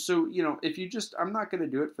 If you just, I'm not going to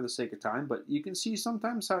do it for the sake of time, but you can see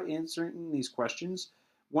sometimes how answering these questions,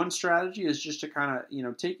 one strategy is just to kind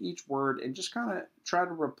of, take each word and just kind of try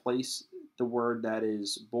to replace the word that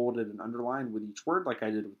is bolded and underlined with each word, like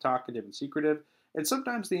I did with talkative and secretive. And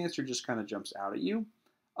sometimes the answer just kind of jumps out at you.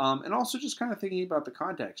 And also just kind of thinking about the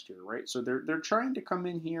context here, right? So they're trying to come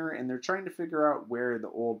in here and they're trying to figure out where the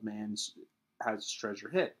old man has his treasure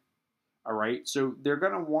hid. All right, so they're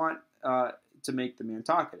going to want to make the man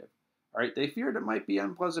talkative. All right, they feared it might be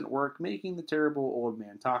unpleasant work making the terrible old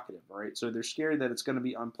man talkative. All right, so they're scared that it's going to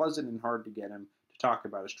be unpleasant and hard to get him to talk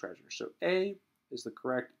about his treasure. So A is the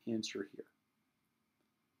correct answer here.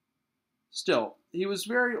 Still, he was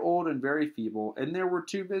very old and very feeble, and there were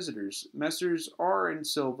two visitors. Messrs. R. and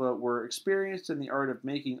Silva were experienced in the art of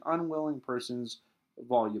making unwilling persons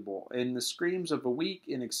voluble, and the screams of a weak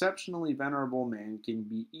and exceptionally venerable man can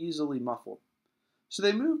be easily muffled. So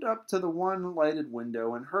they moved up to the one lighted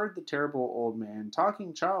window and heard the terrible old man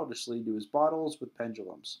talking childishly to his bottles with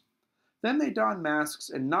pendulums. Then they donned masks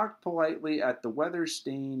and knocked politely at the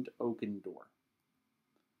weather-stained oaken door.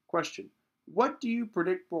 Question: what do you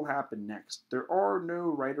predict will happen next? There are no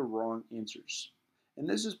right or wrong answers. And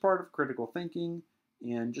this is part of critical thinking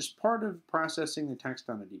and just part of processing the text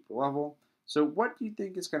on a deeper level. So what do you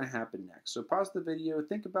think is going to happen next? So pause the video,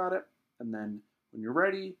 think about it, and then when you're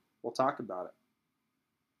ready, we'll talk about it.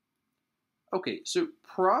 Okay, so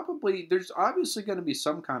probably there's obviously going to be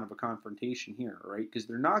some kind of a confrontation here, right? Because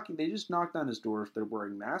they just knocked on his door if they're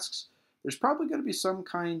wearing masks. There's probably going to be some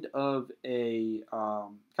kind of a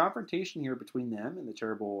confrontation here between them and the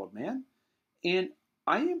terrible old man. And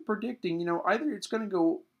I am predicting, either it's going to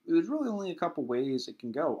go, there's really only a couple ways it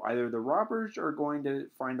can go. Either the robbers are going to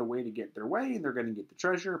find a way to get their way and they're going to get the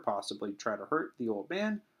treasure, possibly try to hurt the old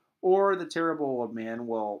man, or the terrible old man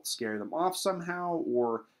will scare them off somehow,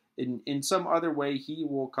 or in some other way he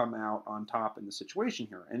will come out on top in the situation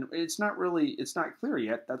here. And it's not clear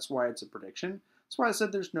yet. That's why it's a prediction. That's why I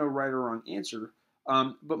said there's no right or wrong answer.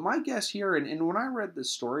 But my guess here, and when I read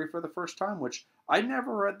this story for the first time, which I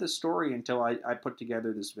never read this story until I put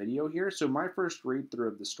together this video here, so my first read through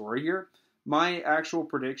of the story here, my actual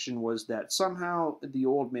prediction was that somehow the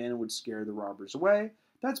old man would scare the robbers away.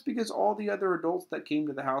 That's because all the other adults that came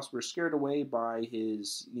to the house were scared away by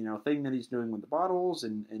his, thing that he's doing with the bottles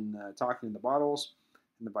and talking to the bottles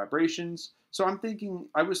and the vibrations. So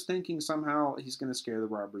I was thinking somehow he's going to scare the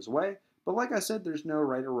robbers away. But like I said, there's no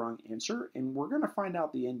right or wrong answer, and we're going to find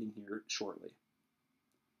out the ending here shortly.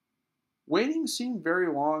 Waiting seemed very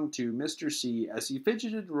long to Mr. C as he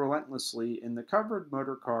fidgeted relentlessly in the covered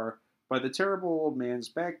motor car by the terrible old man's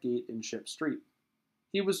back gate in Ship Street.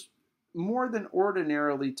 He was more than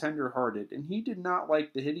ordinarily tender-hearted, and he did not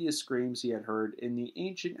like the hideous screams he had heard in the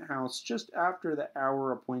ancient house just after the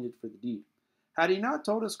hour appointed for the deed. Had he not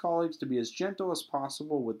told his colleagues to be as gentle as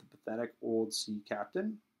possible with the pathetic old sea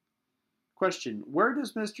captain? Question: where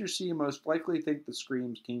does Mr. C most likely think the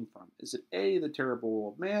screams came from? Is it A, the terrible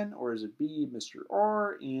old man, or is it B, Mr.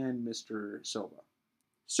 R and Mr. Silva?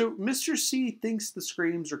 So Mr. C thinks the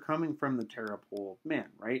screams are coming from the terrible old man,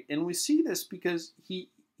 right? And we see this because he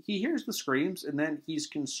hears the screams and then he's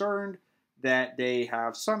concerned that they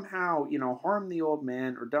have somehow, harmed the old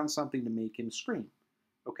man or done something to make him scream.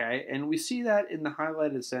 Okay, and we see that in the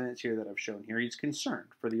highlighted sentence here that I've shown here. He's concerned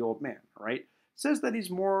for the old man, right? Says that he's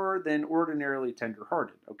more than ordinarily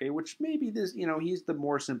tender-hearted, okay, which maybe this, he's the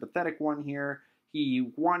more sympathetic one here. He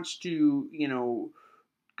wants to,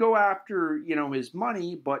 go after, his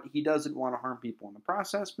money, but he doesn't want to harm people in the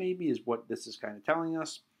process, maybe, is what this is kind of telling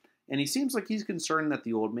us. And he seems like he's concerned that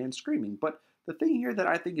the old man's screaming. But the thing here that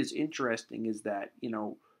I think is interesting is that,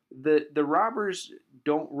 the robbers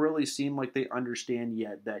don't really seem like they understand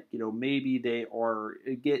yet that, maybe they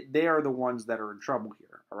are the ones that are in trouble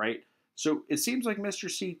here, all right? So it seems like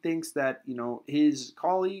Mr. C thinks that, his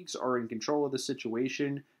colleagues are in control of the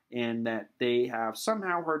situation and that they have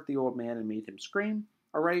somehow hurt the old man and made him scream,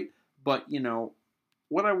 all right? But,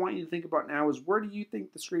 what I want you to think about now is, where do you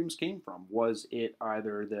think the screams came from? Was it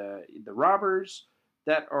either the robbers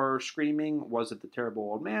that are screaming? Was it the terrible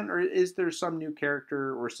old man? Or is there some new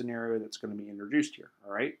character or scenario that's going to be introduced here,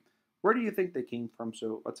 all right? Where do you think they came from?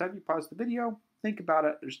 So let's have you pause the video, think about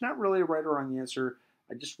it. There's not really a right or wrong answer.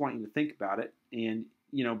 I just want you to think about it and,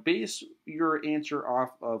 base your answer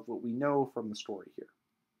off of what we know from the story here.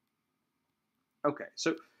 Okay,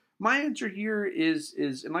 so My answer here is,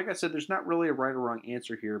 and like I said, there's not really a right or wrong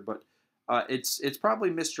answer here, but it's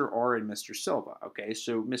probably Mr. R and Mr. Silva. Okay,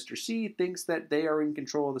 so Mr. C thinks that they are in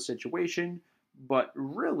control of the situation, but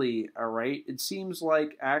really, all right, it seems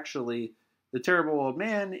like actually the terrible old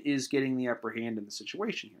man is getting the upper hand in the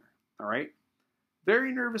situation here. All right.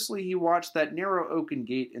 Very nervously, he watched that narrow oaken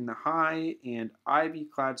gate in the high and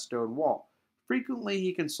ivy-clad stone wall. Frequently,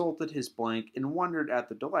 he consulted his blank and wondered at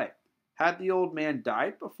the delay. Had the old man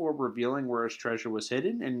died before revealing where his treasure was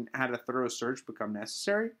hidden, and had a thorough search become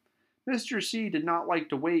necessary? Mr. C did not like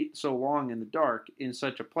to wait so long in the dark in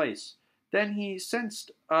such a place. Then he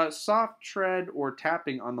sensed a soft tread or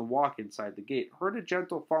tapping on the walk inside the gate, heard a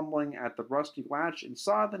gentle fumbling at the rusty latch, and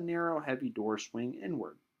saw the narrow, heavy door swing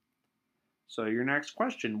inward. So your next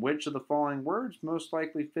question, which of the following words most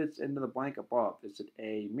likely fits into the blank above? Is it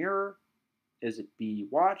A, mirror? Is it B,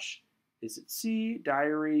 watch? Is it C,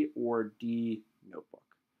 diary? Or D, notebook?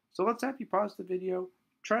 So let's have you pause the video,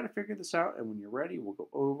 try to figure this out, and when you're ready, we'll go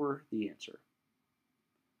over the answer.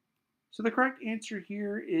 So the correct answer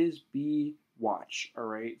here is B, watch. All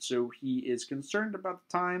right, so he is concerned about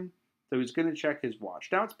the time, so he's going to check his watch.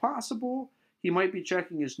 Now it's possible he might be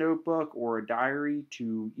checking his notebook or a diary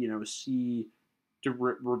to, see,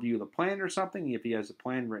 to review the plan or something, if he has a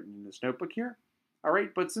plan written in his notebook here. All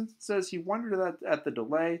right, but since it says he wondered at the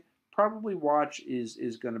delay, probably watch is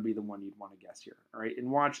going to be the one you'd want to guess here. All right,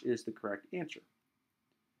 and watch is the correct answer.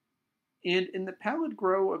 And in the pallid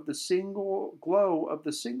glow of the single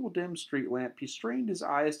dim street lamp, he strained his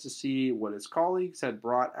eyes to see what his colleagues had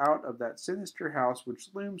brought out of that sinister house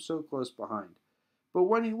which loomed so close behind. But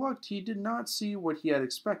when he looked, he did not see what he had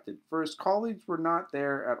expected, for his colleagues were not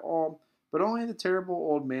there at all, but only the terrible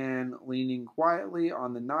old man leaning quietly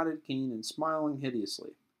on the knotted cane and smiling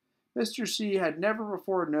hideously. Mr. C had never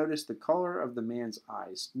before noticed the color of the man's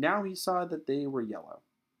eyes. Now he saw that they were yellow.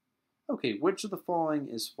 Okay, which of the following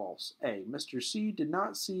is false? A, Mr. C did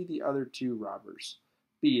not see the other two robbers.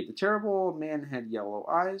 B, the terrible old man had yellow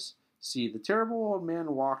eyes. C, the terrible old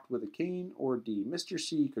man walked with a cane. Or D, Mr.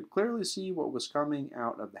 C could clearly see what was coming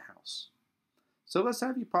out of the house. So let's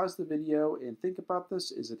have you pause the video and think about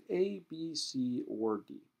this. Is it A, B, C, or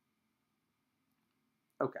D?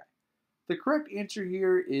 Okay. The correct answer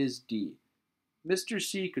here is D. Mr.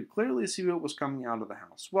 C could clearly see what was coming out of the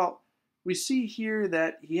house. Well, we see here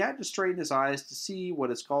that he had to straighten his eyes to see what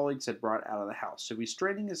his colleagues had brought out of the house. So he's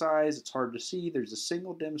straightening his eyes. It's hard to see. There's a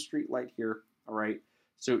single dim street light here. All right.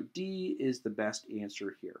 So D is the best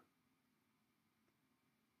answer here.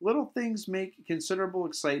 Little things make considerable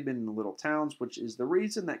excitement in the little towns, which is the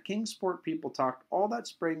reason that Kingsport people talked all that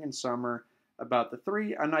spring and summer about the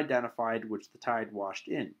three unidentified which the tide washed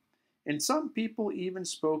in. And some people even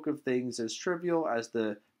spoke of things as trivial as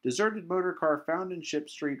the deserted motor car found in Ship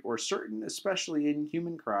Street, or certain especially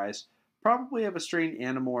inhuman cries, probably of a strange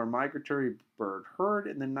animal or migratory bird, heard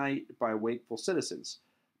in the night by wakeful citizens.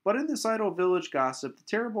 But in this idle village gossip, the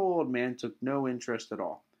terrible old man took no interest at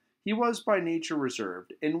all. He was by nature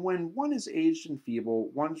reserved, and when one is aged and feeble,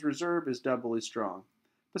 one's reserve is doubly strong.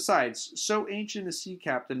 Besides, so ancient a sea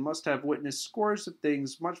captain must have witnessed scores of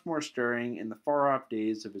things much more stirring in the far-off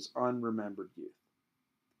days of his unremembered youth.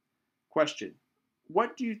 Question: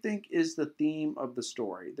 what do you think is the theme of the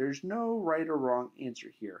story? There's no right or wrong answer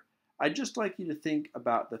here. I'd just like you to think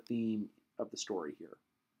about the theme of the story here.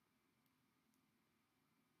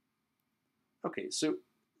 Okay, so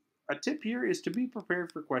a tip here is to be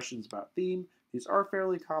prepared for questions about theme. These are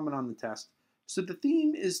fairly common on the test. So the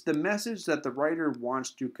theme is the message that the writer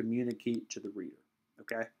wants to communicate to the reader,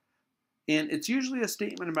 okay? And it's usually a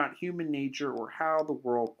statement about human nature or how the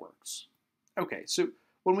world works. Okay, so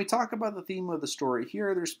when we talk about the theme of the story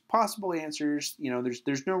here, there's possible answers.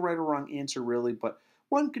 There's no right or wrong answer really, but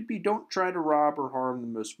one could be don't try to rob or harm the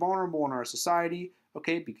most vulnerable in our society,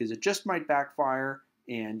 okay, because it just might backfire.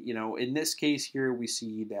 And, in this case here, we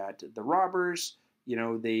see that the robbers,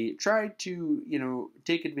 they tried to,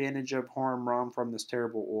 take advantage of harm Rom from this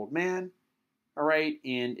terrible old man, all right,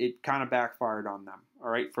 and it kind of backfired on them, all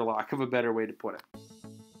right, for lack of a better way to put it.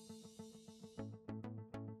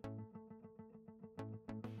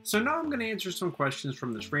 So now I'm going to answer some questions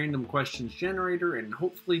from this random questions generator, and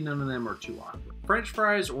hopefully none of them are too awkward. French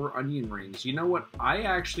fries or onion rings? You know what? I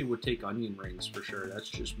actually would take onion rings for sure. That's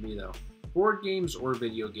just me though. Board games or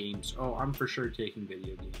video games? Oh, I'm for sure taking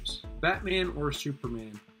video games. Batman or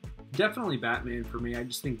Superman? Definitely Batman for me. I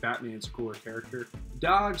just think Batman's a cooler character.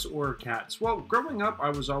 Dogs or cats? Well, growing up,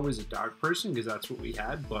 I was always a dog person because that's what we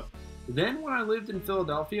had. But then when I lived in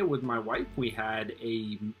Philadelphia with my wife, we had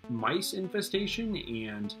a mice infestation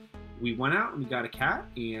and we went out and we got a cat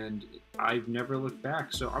and I've never looked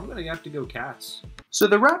back. So I'm going to have to go cats. So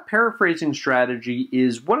the rap paraphrasing strategy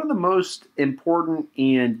is one of the most important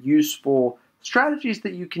and useful strategies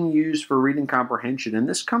that you can use for reading comprehension, and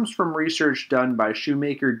this comes from research done by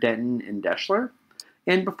Shoemaker, Denton, and Deschler.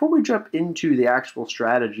 And before we jump into the actual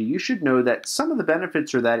strategy, you should know that some of the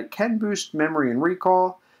benefits are that it can boost memory and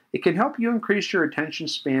recall, it can help you increase your attention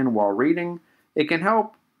span while reading, it can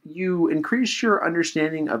help you increase your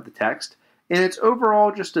understanding of the text, and it's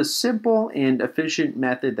overall just a simple and efficient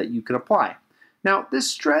method that you can apply. Now, this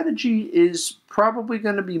strategy is probably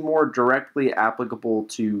going to be more directly applicable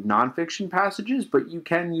to nonfiction passages, but you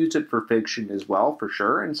can use it for fiction as well, for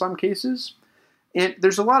sure, in some cases. And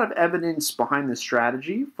there's a lot of evidence behind this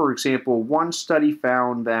strategy. For example, one study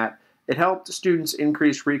found that it helped students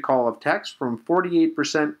increase recall of text from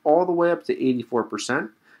 48% all the way up to 84%.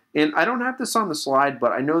 And I don't have this on the slide,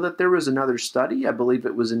 but I know that there was another study, I believe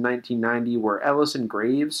it was in 1990, where Ellis and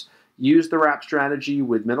Graves used the RAP strategy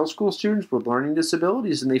with middle school students with learning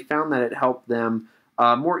disabilities, and they found that it helped them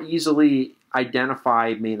more easily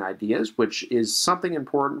identify main ideas, which is something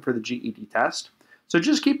important for the GED test. So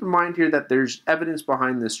just keep in mind here that there's evidence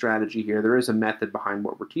behind this strategy here. There is a method behind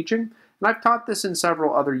what we're teaching, and I've taught this in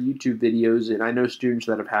several other YouTube videos, and I know students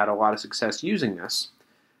that have had a lot of success using this.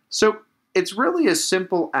 So it's really as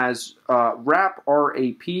simple as RAP,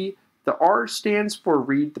 R-A-P. The R stands for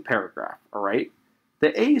read the paragraph, all right?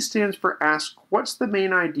 The A stands for ask what's the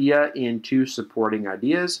main idea and two supporting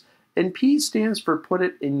ideas, and P stands for put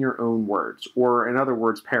it in your own words, or in other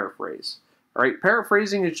words, paraphrase. All right,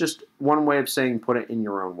 paraphrasing is just one way of saying put it in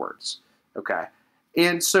your own words, okay?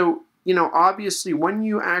 And so, obviously when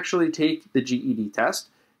you actually take the GED test,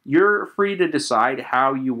 you're free to decide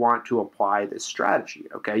how you want to apply this strategy,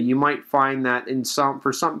 okay? You might find that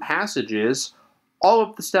for some passages, all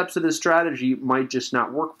of the steps of this strategy might just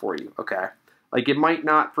not work for you, okay? Like it might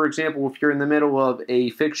not, for example, if you're in the middle of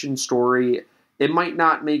a fiction story, it might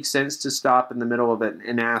not make sense to stop in the middle of it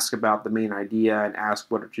and ask about the main idea and ask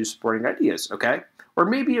what are two supporting ideas, okay? Or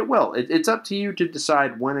maybe it will. It's up to you to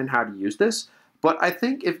decide when and how to use this. But I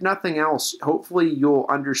think if nothing else, hopefully you'll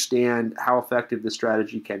understand how effective this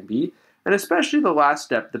strategy can be. And especially the last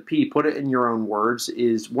step, the P, put it in your own words,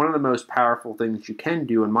 is one of the most powerful things you can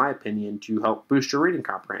do, in my opinion, to help boost your reading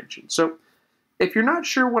comprehension. So if you're not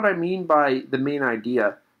sure what I mean by the main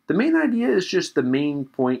idea is just the main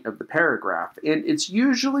point of the paragraph, and it's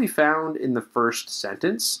usually found in the first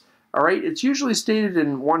sentence, all right? It's usually stated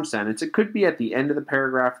in one sentence. It could be at the end of the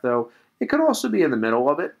paragraph, though. It could also be in the middle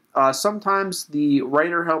of it. Sometimes the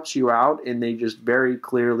writer helps you out, and they just very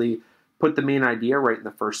clearly put the main idea right in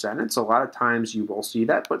the first sentence. A lot of times you will see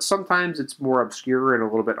that, but sometimes it's more obscure and a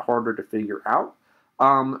little bit harder to figure out.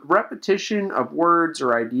 Repetition of words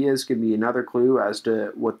or ideas can be another clue as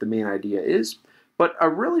to what the main idea is. But a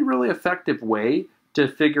really, really effective way to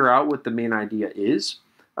figure out what the main idea is,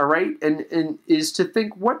 all right, and is to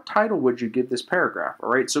think, what title would you give this paragraph, all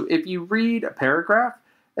right? So if you read a paragraph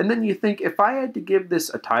and then you think, if I had to give this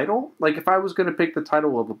a title, like if I was going to pick the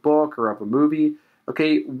title of a book or of a movie,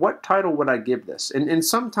 okay, what title would I give this? And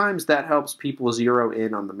sometimes that helps people zero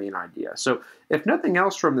in on the main idea. So if nothing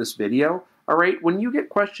else from this video, all right, when you get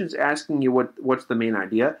questions asking you what's the main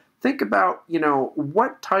idea, think about,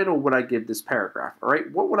 what title would I give this paragraph, all right?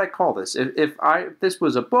 What would I call this? If this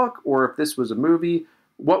was a book or if this was a movie,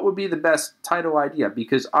 what would be the best title idea?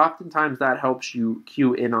 Because oftentimes that helps you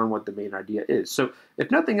cue in on what the main idea is. So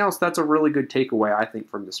if nothing else, that's a really good takeaway, I think,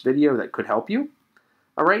 from this video that could help you,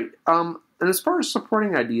 all right? And as far as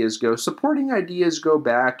supporting ideas go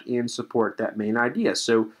back and support that main idea.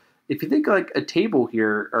 So if you think like a table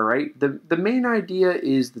here, all right, the main idea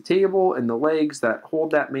is the table, and the legs that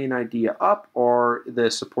hold that main idea up are the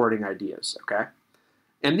supporting ideas, okay?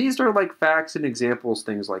 And these are like facts and examples,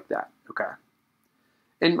 things like that, okay?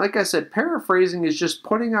 And like I said, paraphrasing is just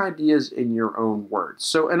putting ideas in your own words.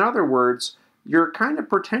 So in other words, you're kind of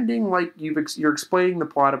pretending like you're explaining the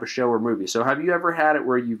plot of a show or movie. So have you ever had it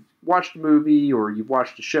where you've watched a movie or you've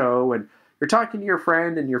watched a show and you're talking to your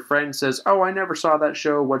friend and your friend says, oh, I never saw that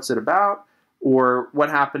show, what's it about? Or what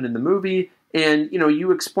happened in the movie? And,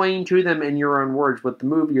 you explain to them in your own words what the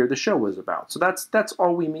movie or the show was about. So that's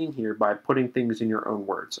all we mean here by putting things in your own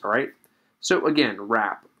words, all right? So again,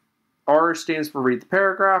 RAP. R stands for read the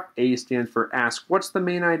paragraph, A stands for ask what's the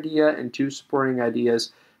main idea and two supporting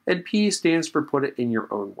ideas, and P stands for put it in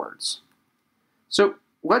your own words. So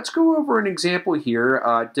let's go over an example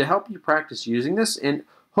here to help you practice using this, and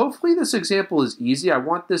hopefully this example is easy. I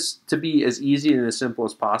want this to be as easy and as simple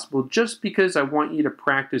as possible just because I want you to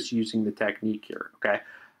practice using the technique here, okay?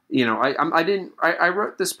 I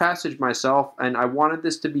wrote this passage myself, and I wanted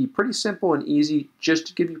this to be pretty simple and easy just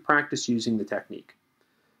to give you practice using the technique.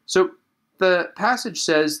 So the passage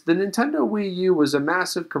says, the Nintendo Wii U was a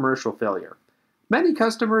massive commercial failure. Many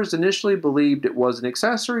customers initially believed it was an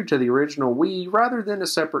accessory to the original Wii rather than a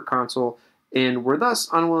separate console and were thus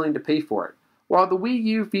unwilling to pay for it. While the Wii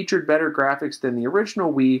U featured better graphics than the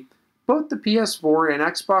original Wii, both the PS4 and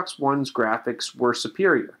Xbox One's graphics were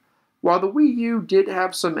superior. While the Wii U did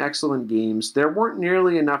have some excellent games, there weren't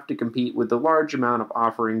nearly enough to compete with the large amount of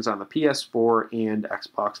offerings on the PS4 and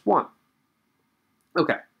Xbox One.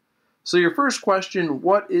 Okay, so your first question,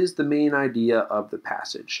 what is the main idea of the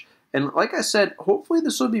passage? And like I said, hopefully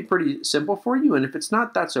this will be pretty simple for you, and if it's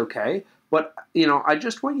not, that's okay. But, I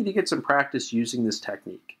just want you to get some practice using this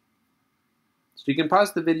technique. So you can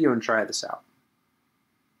pause the video and try this out.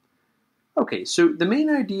 Okay, so the main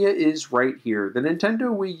idea is right here. The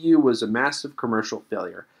Nintendo Wii U was a massive commercial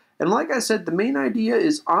failure. And like I said, the main idea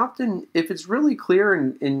is often, if it's really clear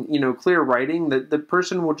in clear writing, that the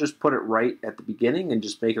person will just put it right at the beginning and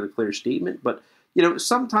just make it a clear statement. But,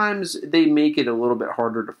 sometimes they make it a little bit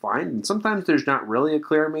harder to find, and sometimes there's not really a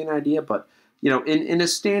clear main idea, but, in a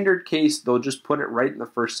standard case, they'll just put it right in the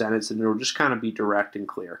first sentence, and it'll just kind of be direct and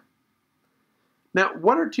clear. Now,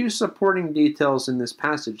 what are two supporting details in this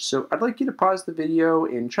passage? So I'd like you to pause the video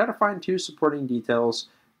and try to find two supporting details,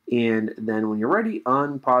 and then when you're ready,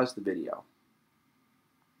 unpause the video.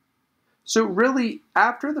 So really,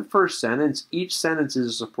 after the first sentence, each sentence is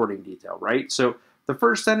a supporting detail, right? So the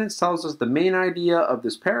first sentence tells us the main idea of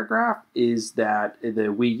this paragraph is that the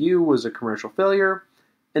Wii U was a commercial failure,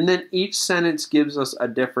 and then each sentence gives us a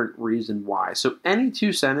different reason why. So any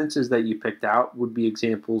two sentences that you picked out would be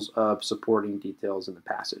examples of supporting details in the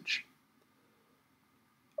passage.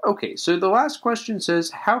 Okay, so the last question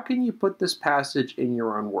says, how can you put this passage in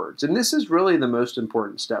your own words? And this is really the most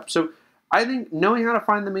important step. So I think knowing how to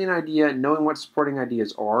find the main idea, knowing what supporting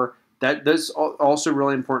ideas are, that's also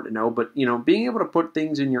really important to know. But, being able to put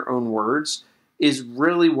things in your own words is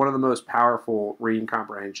really one of the most powerful reading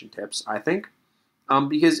comprehension tips, I think.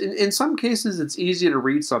 Because in some cases, it's easy to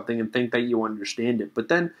read something and think that you understand it. But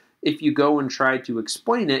then if you go and try to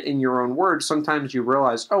explain it in your own words, sometimes you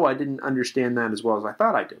realize, oh, I didn't understand that as well as I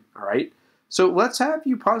thought I did. All right. So let's have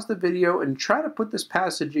you pause the video and try to put this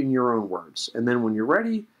passage in your own words. And then when you're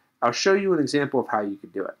ready, I'll show you an example of how you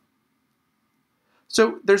could do it.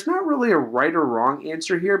 So there's not really a right or wrong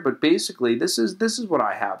answer here, but basically this is what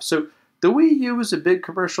I have. So the Wii U was a big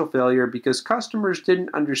commercial failure because customers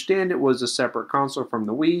didn't understand it was a separate console from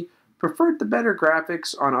the Wii, preferred the better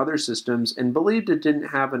graphics on other systems, and believed it didn't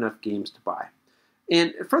have enough games to buy.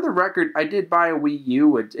 And for the record, I did buy a Wii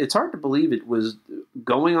U. It's hard to believe it was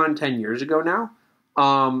going on 10 years ago now.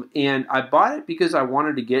 And I bought it because I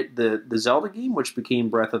wanted to get the Zelda game, which became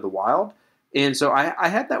Breath of the Wild. And so I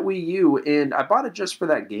had that Wii U, and I bought it just for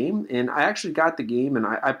that game, and I actually got the game, and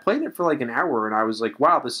I played it for like an hour, and I was like,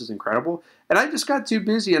 wow, this is incredible. And I just got too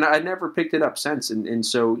busy, and I never picked it up since. And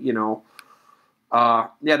so,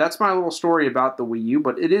 yeah, that's my little story about the Wii U,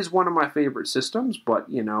 but it is one of my favorite systems. But,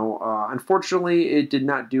 unfortunately, it did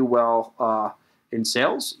not do well in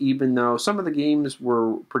sales, even though some of the games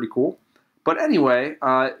were pretty cool. But anyway,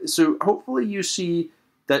 so hopefully you see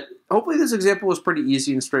that hopefully this example was pretty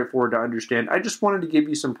easy and straightforward to understand. I just wanted to give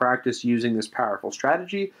you some practice using this powerful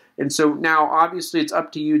strategy. And so now obviously it's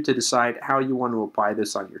up to you to decide how you want to apply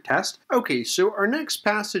this on your test. Okay, so our next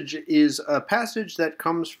passage is a passage that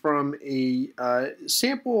comes from a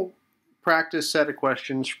sample practice set of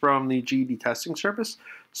questions from the GED testing service.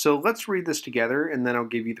 So let's read this together and then I'll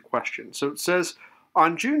give you the question. So it says,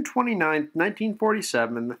 on June 29,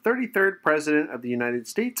 1947, the 33rd President of the United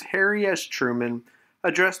States, Harry S. Truman,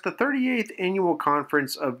 addressed the 38th Annual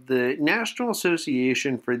Conference of the National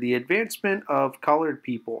Association for the Advancement of Colored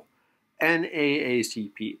People,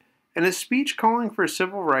 NAACP. In a speech calling for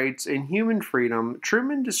civil rights and human freedom,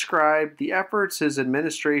 Truman described the efforts his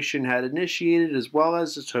administration had initiated as well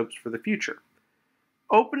as its hopes for the future.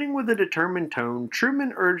 Opening with a determined tone,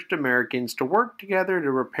 Truman urged Americans to work together to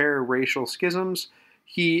repair racial schisms.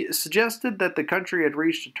 He suggested that the country had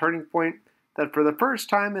reached a turning point, that for the first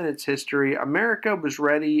time in its history, America was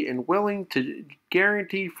ready and willing to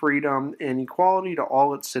guarantee freedom and equality to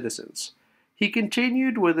all its citizens. He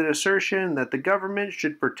continued with an assertion that the government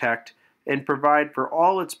should protect and provide for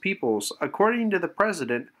all its peoples. According to the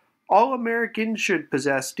president, all Americans should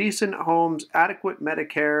possess decent homes, adequate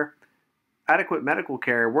medical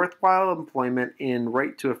care, worthwhile employment, and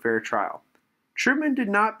right to a fair trial. Truman did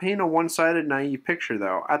not paint a one-sided, naive picture,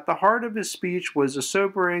 though. At the heart of his speech was a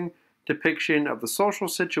sobering depiction of the social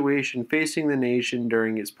situation facing the nation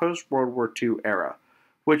during its post-World War II era,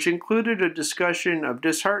 which included a discussion of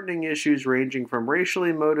disheartening issues ranging from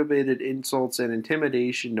racially motivated insults and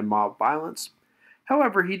intimidation to mob violence.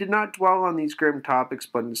 However, he did not dwell on these grim topics,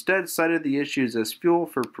 but instead cited the issues as fuel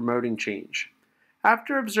for promoting change.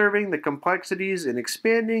 After observing the complexities in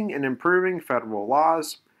expanding and improving federal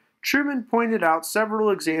laws, Truman pointed out several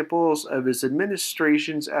examples of his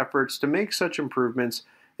administration's efforts to make such improvements,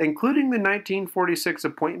 including the 1946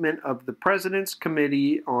 appointment of the President's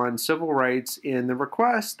Committee on Civil Rights and the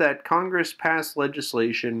request that Congress pass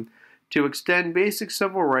legislation to extend basic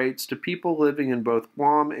civil rights to people living in both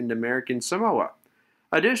Guam and American Samoa.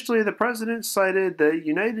 Additionally, the President cited the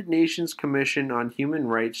United Nations Commission on Human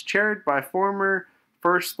Rights, chaired by former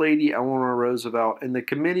First Lady Eleanor Roosevelt, and the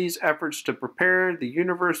committee's efforts to prepare the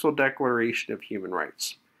Universal Declaration of Human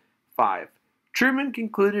Rights. 5. Truman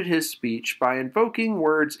concluded his speech by invoking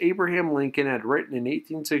words Abraham Lincoln had written in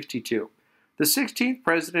 1862. The 16th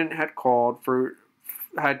President had called for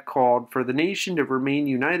the nation to remain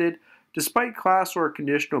united despite class or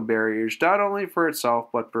conditional barriers, not only for itself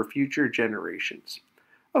but for future generations.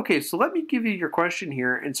 Okay, so let me give you your question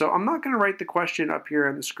here, and so I'm not going to write the question up here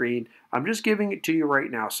on the screen. I'm just giving it to you right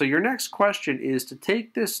now. So your next question is to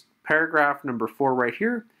take this paragraph number 4 right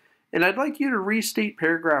here, and I'd like you to restate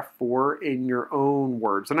paragraph 4 in your own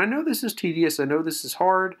words. And I know this is tedious, I know this is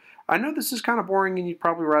hard, I know this is kind of boring and you'd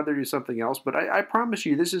probably rather do something else, but I promise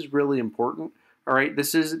you this is really important. All right,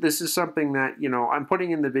 this is something that, you know, I'm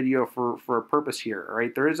putting in the video for a purpose here. All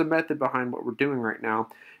right, there is a method behind what we're doing right now,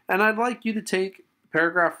 and I'd like you to take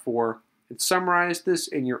paragraph 4 and summarize this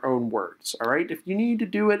in your own words. All right, if you need to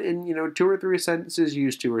do it in 2 or 3 sentences,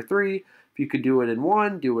 use 2 or 3. If you could do it in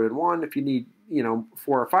 1, do it in 1. If you need 4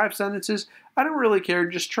 or 5 sentences, I don't really care.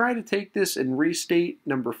 Just try to take this and restate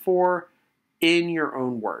number 4 in your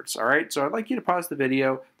own words. All right, so I'd like you to pause the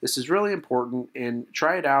video. This is really important, and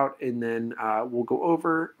try it out, and then we'll go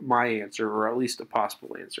over my answer, or at least a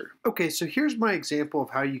possible answer. Okay, so here's my example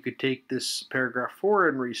of how you could take this paragraph 4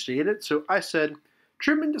 and restate it. So I said,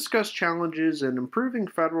 Truman discussed challenges in improving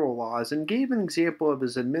federal laws and gave an example of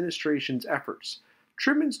his administration's efforts.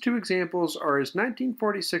 Truman's 2 examples are his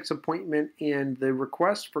 1946 appointment and the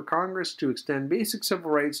request for Congress to extend basic civil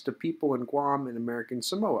rights to people in Guam and American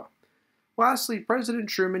Samoa. Lastly, President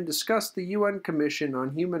Truman discussed the UN Commission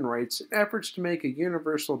on Human Rights and efforts to make a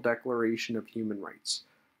Universal Declaration of Human Rights.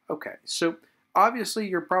 Okay, so obviously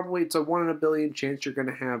it's a 1 in a billion chance you're going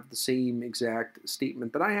to have the same exact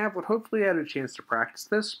statement that I have, but hopefully I had a chance to practice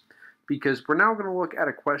this, because we're now going to look at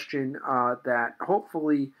a question that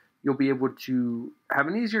hopefully you'll be able to have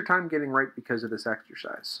an easier time getting right because of this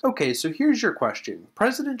exercise. Okay, so here's your question.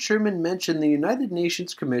 President Truman mentioned the United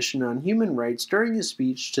Nations Commission on Human Rights during his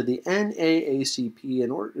speech to the NAACP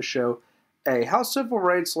in order to show A. how civil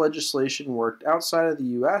rights legislation worked outside of the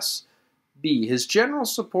U.S., B. his general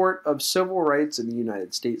support of civil rights in the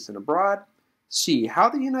United States and abroad, C. how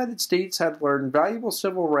the United States had learned valuable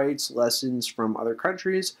civil rights lessons from other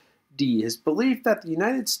countries, D. his belief that the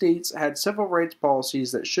United States had civil rights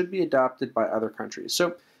policies that should be adopted by other countries.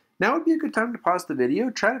 So now would be a good time to pause the video,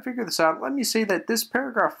 try to figure this out. Let me say that this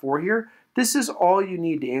paragraph 4 here, this is all you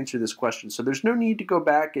need to answer this question. So there's no need to go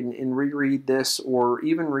back and reread this or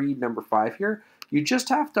even read number 5 here. You just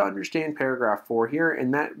have to understand paragraph 4 here,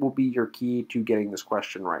 and that will be your key to getting this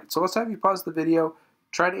question right. So let's have you pause the video,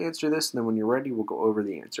 try to answer this, and then when you're ready, we'll go over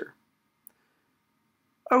the answer.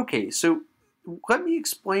 Okay, so let me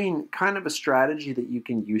explain kind of a strategy that you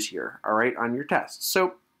can use here, all right, on your test.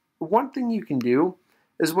 So one thing you can do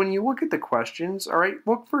is when you look at the questions, all right,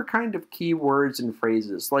 look for kind of key words and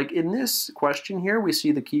phrases. Like in this question here, we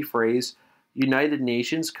see the key phrase, United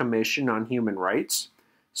Nations Commission on Human Rights.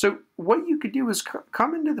 So what you could do is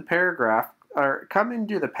come into the paragraph, or come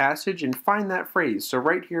into the passage and find that phrase. So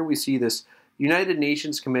right here we see this United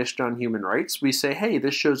Nations Commission on Human Rights. We say, hey,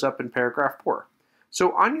 this shows up in paragraph 4.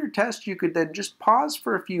 So on your test, you could then just pause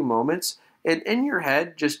for a few moments and in your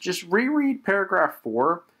head, just reread paragraph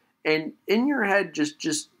 4, and in your head,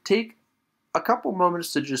 just take a couple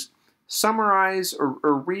moments to just summarize or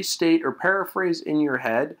restate or paraphrase in your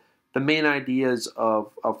head the main ideas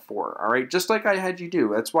of 4, all right? Just like I had you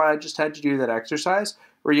do. That's why I just had you do that exercise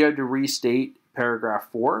where you had to restate paragraph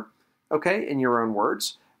 4, okay, in your own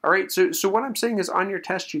words. All right, so what I'm saying is on your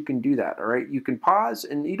test you can do that, all right? You can pause,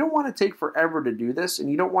 and you don't want to take forever to do this, and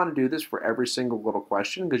you don't want to do this for every single little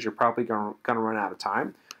question because you're probably going to run out of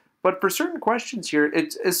time. But for certain questions here,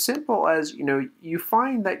 it's as simple as, you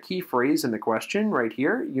find that key phrase in the question right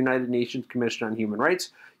here, United Nations Commission on Human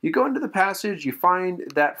Rights. You go into the passage, you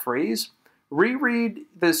find that phrase, reread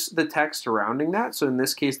the text surrounding that. So in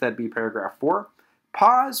this case, that'd be paragraph 4.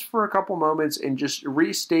 Pause for a couple moments and just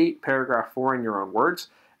restate paragraph 4 in your own words.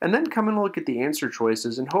 And then come and look at the answer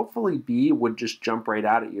choices, and hopefully B would just jump right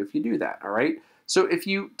out at you if you do that, all right? So if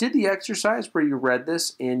you did the exercise where you read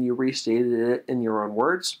this and you restated it in your own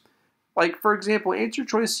words, like for example, answer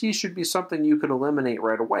choice C should be something you could eliminate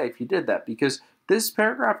right away if you did that, because this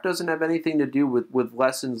paragraph doesn't have anything to do with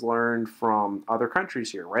lessons learned from other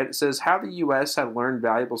countries here, right? It says how the U.S. had learned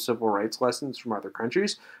valuable civil rights lessons from other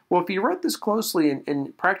countries. Well, if you read this closely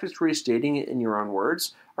and practice restating it in your own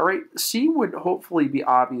words, all right, C would hopefully be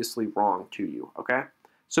obviously wrong to you, okay?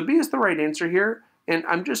 So B is the right answer here, and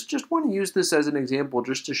I'm just want to use this as an example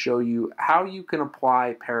just to show you how you can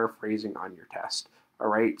apply paraphrasing on your test, all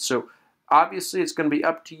right? So obviously, it's going to be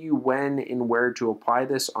up to you when and where to apply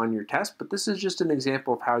this on your test, but this is just an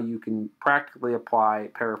example of how you can practically apply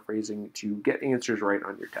paraphrasing to get answers right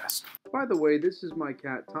on your test. By the way, this is my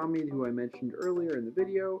cat Tommy, who I mentioned earlier in the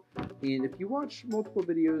video, and if you watch multiple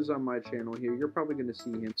videos on my channel here, you're probably going to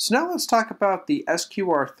see him. So now let's talk about the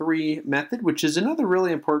SQR3 method, which is another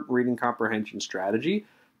really important reading comprehension strategy.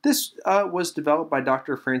 This was developed by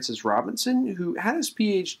Dr. Francis Robinson, who had his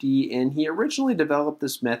PhD, and he originally developed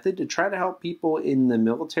this method to try to help people in the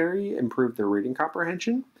military improve their reading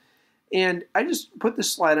comprehension. And I just put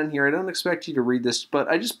this slide on here. I don't expect you to read this, but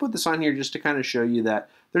I just put this on here just to kind of show you that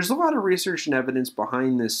there's a lot of research and evidence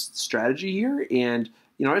behind this strategy here. And,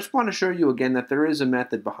 I just want to show you again that there is a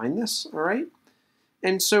method behind this, all right?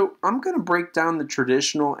 And so I'm going to break down the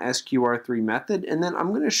traditional SQR3 method, and then I'm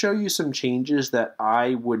going to show you some changes that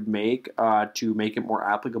I would make to make it more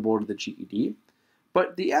applicable to the GED.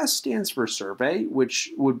 But the S stands for survey,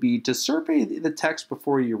 which would be to survey the text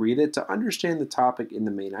before you read it to understand the topic and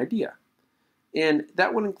the main idea. And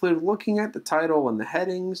that would include looking at the title and the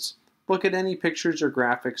headings, look at any pictures or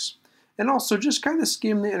graphics, and also just kind of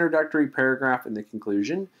skim the introductory paragraph and the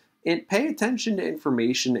conclusion, and pay attention to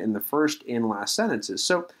information in the first and last sentences.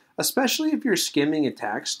 So especially if you're skimming a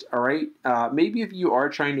text, all right, maybe if you are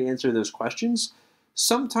trying to answer those questions,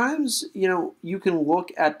 sometimes, you can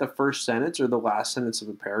look at the first sentence or the last sentence of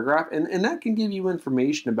a paragraph, and that can give you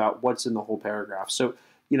information about what's in the whole paragraph. So,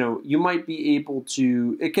 you might be able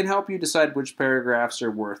to, it can help you decide which paragraphs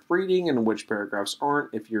are worth reading and which paragraphs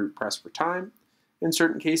aren't if you're pressed for time in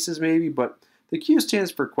certain cases maybe, but the Q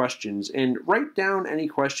stands for questions, and write down any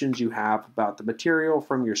questions you have about the material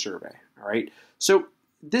from your survey, all right? So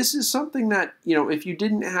this is something that, if you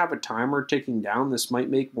didn't have a timer ticking down, this might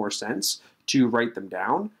make more sense to write them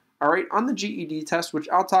down, all right? On the GED test, which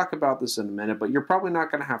I'll talk about this in a minute, but you're probably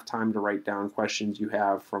not going to have time to write down questions you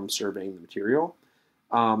have from surveying the material.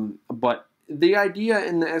 But the idea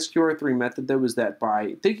in the SQR3 method, though, is that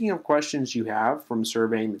by thinking of questions you have from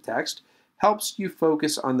surveying the text, helps you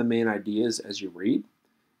focus on the main ideas as you read,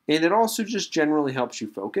 and it also just generally helps you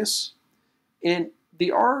focus. And the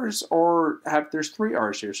R's there's 3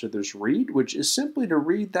 R's here. So there's read, which is simply to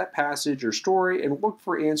read that passage or story and look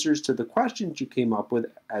for answers to the questions you came up with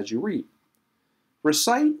as you read.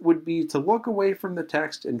 Recite would be to look away from the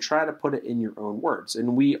text and try to put it in your own words.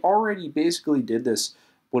 And we already basically did this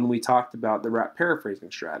when we talked about the rap paraphrasing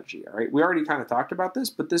strategy, all right? We already kind of talked about this,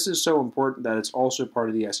 but this is so important that it's also part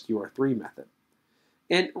of the SQR3 method.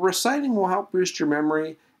 And reciting will help boost your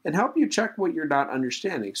memory and help you check what you're not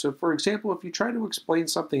understanding. So for example, if you try to explain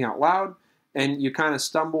something out loud and you kind of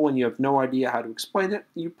stumble and you have no idea how to explain it,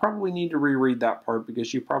 you probably need to reread that part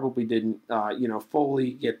because you probably didn't,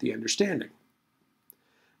 fully get the understanding.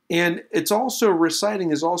 And it's also,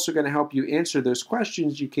 reciting is also going to help you answer those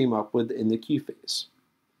questions you came up with in the Q phase.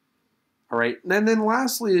 All right, and then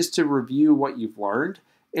lastly is to review what you've learned.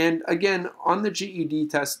 And again, on the GED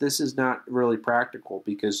test, this is not really practical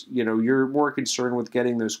because, you're more concerned with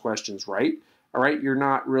getting those questions right. All right, you're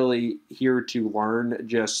not really here to learn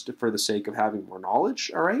just for the sake of having more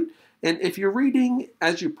knowledge. All right, and if you're reading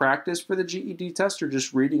as you practice for the GED test or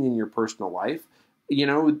just reading in your personal life, the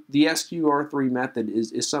SQR3 method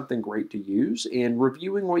is something great to use. And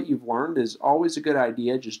reviewing what you've learned is always a good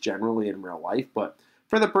idea, just generally in real life. But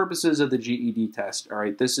for the purposes of the GED test, all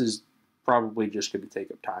right, this is probably just going to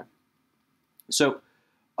take up time. So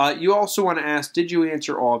you also want to ask, did you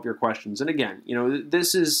answer all of your questions? And again,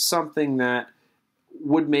 this is something that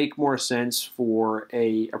would make more sense for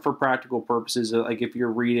practical purposes, like if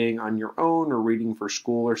you're reading on your own or reading for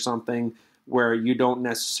school or something where you don't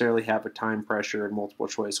necessarily have a time pressure and multiple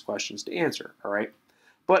choice questions to answer, all right?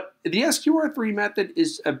 But the SQR3 method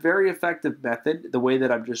is a very effective method, the way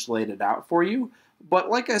that I've just laid it out for you. But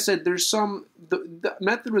like I said, the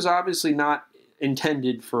method was obviously not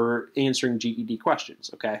intended for answering GED questions,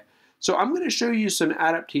 okay? So I'm going to show you some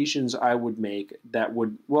adaptations I would make that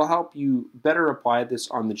will help you better apply this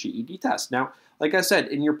on the GED test. Now, like I said,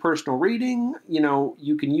 in your personal reading,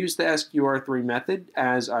 you can use the SQR3 method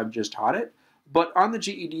as I've just taught it. But on the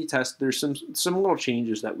GED test, there's some little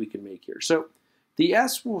changes that we can make here. So The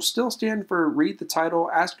S will still stand for read the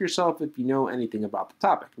title, ask yourself if you know anything about the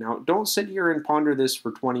topic. Now, don't sit here and ponder this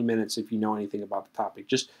for 20 minutes if you know anything about the topic.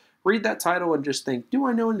 Just read that title and just think, do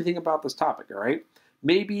I know anything about this topic, all right?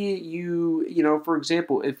 Maybe for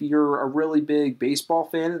example, if you're a really big baseball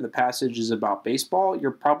fan and the passage is about baseball,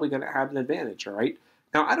 you're probably going to have an advantage, all right?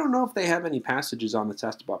 Now, I don't know if they have any passages on the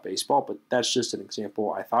test about baseball, but that's just an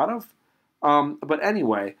example I thought of. But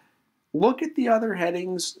anyway, look at the other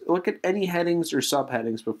headings, look at any headings or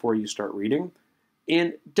subheadings before you start reading,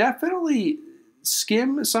 and definitely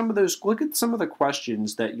skim some of those, look at some of the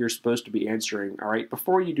questions that you're supposed to be answering, all right,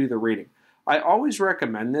 before you do the reading. I always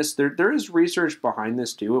recommend this. There is research behind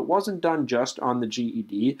this too. It wasn't done just on the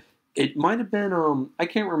GED. It might have been, I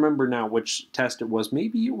can't remember now which test it was.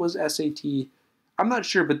 Maybe it was SAT. I'm not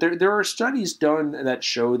sure, but there are studies done that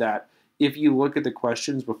show that if you look at the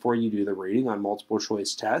questions before you do the reading on multiple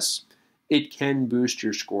choice tests, it can boost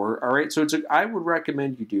your score, all right? So I would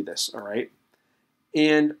recommend you do this, all right?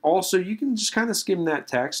 And also, you can just kind of skim that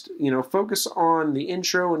text, focus on the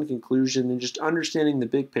intro and conclusion and just understanding the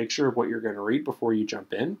big picture of what you're going to read before you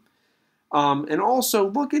jump in. And also,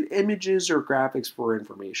 look at images or graphics for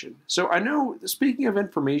information. So I know, speaking of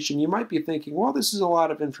information, you might be thinking, well, this is a lot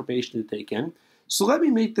of information to take in. So let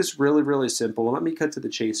me make this really, really simple, and let me cut to the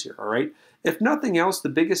chase here, all right? If nothing else, the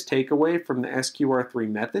biggest takeaway from the SQR3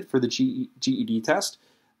 method for the GED test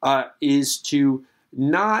is to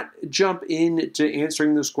not jump into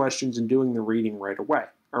answering those questions and doing the reading right away,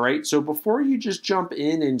 all right? So before you just jump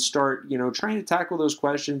in and start, trying to tackle those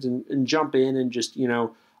questions and jump in and just, get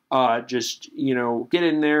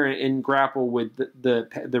in there and grapple with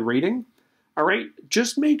the reading, all right?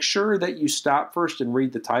 Just make sure that you stop first and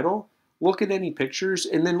read the title, look at any pictures,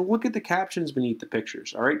 and then look at the captions beneath the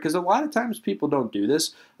pictures, all right? Because a lot of times people don't do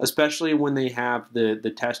this, especially when they have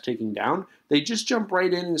the test taken down. They just jump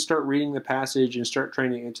right in and start reading the passage and start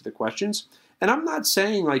trying to answer the questions. And I'm not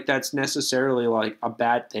saying like that's necessarily like a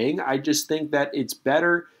bad thing. I just think that it's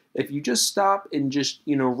better if you just stop and just,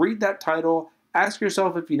 read that title, ask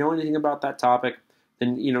yourself if you know anything about that topic,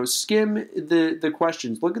 and, skim the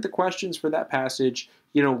questions. Look at the questions for that passage.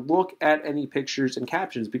 Look at any pictures and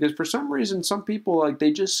captions, because for some reason, some people,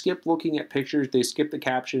 they just skip looking at pictures, they skip the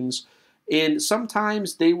captions, and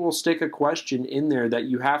sometimes they will stick a question in there that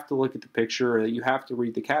you have to look at the picture or that you have to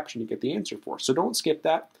read the caption to get the answer for. So don't skip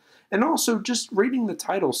that. And also, just reading the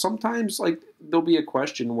title, sometimes, there'll be a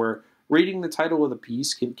question where reading the title of the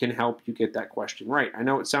piece can help you get that question right. I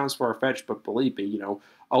know it sounds far-fetched, but believe me,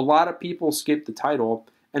 a lot of people skip the title,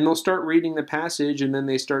 and they'll start reading the passage, and then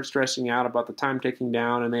they start stressing out about the time ticking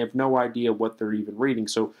down, and they have no idea what they're even reading.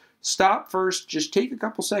 So stop first, just take a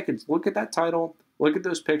couple seconds, look at that title, look at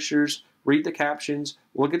those pictures, read the captions,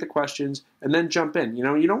 look at the questions, and then jump in.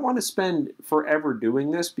 You don't want to spend forever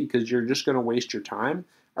doing this because you're just going to waste your time.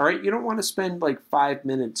 All right, you don't want to spend 5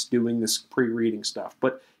 minutes doing this pre-reading stuff,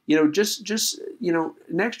 but just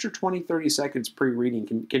an extra 20, 30 seconds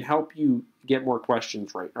pre-reading can help you get more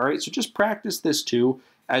questions right. All right, so just practice this too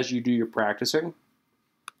as you do your practicing.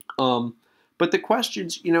 But the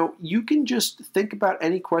questions, you can just think about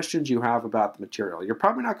any questions you have about the material. You're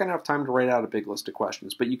probably not going to have time to write out a big list of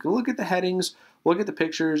questions, but you can look at the headings, look at the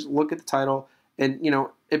pictures, look at the title, and,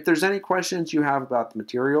 if there's any questions you have about the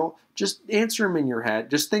material, just answer them in your head.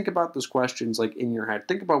 Just think about those questions in your head.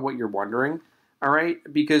 Think about what you're wondering, all right?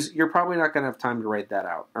 Because you're probably not going to have time to write that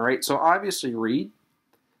out, all right? So obviously read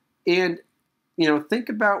and, think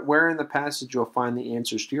about where in the passage you'll find the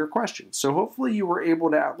answers to your questions. So hopefully you were able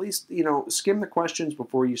to at least, skim the questions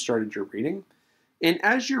before you started your reading. And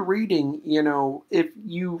as you're reading, if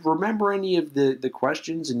you remember any of the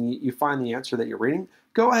questions and you find the answer that you're reading,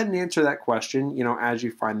 go ahead and answer that question, as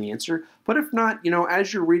you find the answer. But if not,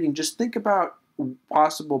 as you're reading, just think about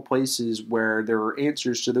possible places where there are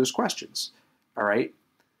answers to those questions, all right?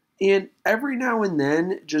 And every now and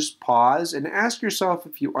then, just pause and ask yourself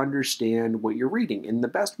if you understand what you're reading. And the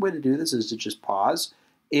best way to do this is to just pause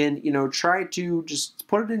and, try to just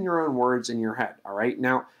put it in your own words in your head, all right?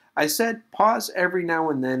 Now, I said pause every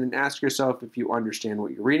now and then and ask yourself if you understand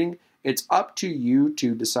what you're reading. It's up to you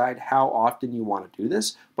to decide how often you want to do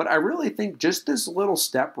this, but I really think just this little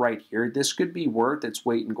step right here, this could be worth its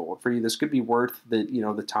weight in gold for you. This could be worth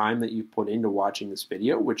the time that you've put into watching this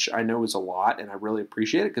video, which I know is a lot, and I really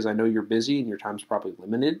appreciate it because I know you're busy and your time's probably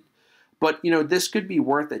limited. But, this could be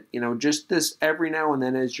worth it. Just this every now and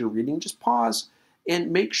then as you're reading, just pause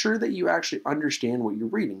and make sure that you actually understand what you're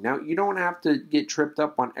reading. Now, you don't have to get tripped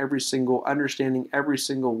up on understanding every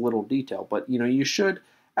single little detail, but, you should,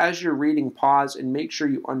 as you're reading, pause and make sure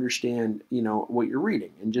you understand, what you're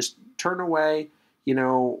reading, and just turn away,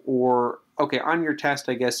 or okay, on your test,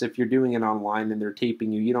 I guess if you're doing it online and they're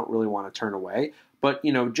taping you, you don't really want to turn away. But,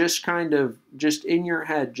 just kind of, just in your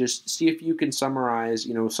head, just see if you can summarize,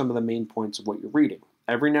 some of the main points of what you're reading.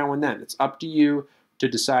 Every now and then, it's up to you to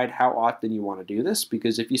decide how often you want to do this,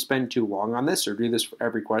 because if you spend too long on this or do this for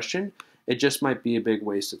every question, it just might be a big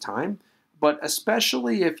waste of time. But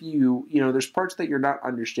especially if there's parts that you're not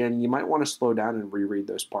understanding, you might want to slow down and reread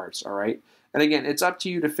those parts, all right? And again, it's up to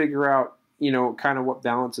you to figure out, kind of what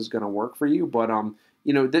balance is going to work for you. But,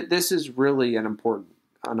 this is really an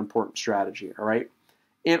important strategy, all right?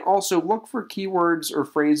 And also look for keywords or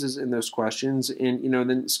phrases in those questions and,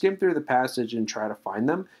 then skim through the passage and try to find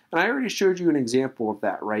them. And I already showed you an example of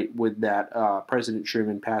that, right, with that President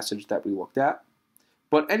Truman passage that we looked at.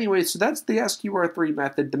 But anyway, so that's the SQR3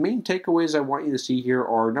 method. The main takeaways I want you to see here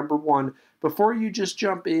are, number one, before you just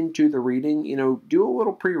jump into the reading, do a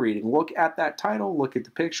little pre-reading. Look at that title, look at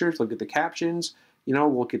the pictures, look at the captions,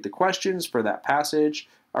 look at the questions for that passage,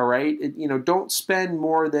 all right? Don't spend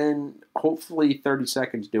more than, hopefully, 30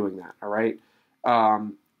 seconds doing that, all right?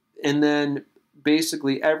 And then,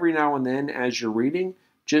 basically, every now and then as you're reading,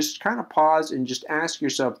 just kind of pause and just ask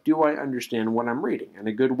yourself, do I understand what I'm reading? And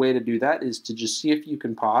a good way to do that is to just see if you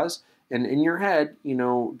can pause and in your head,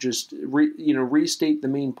 just restate the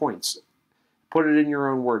main points. Put it in your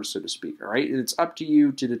own words, so to speak, all right? And it's up to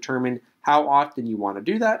you to determine how often you want to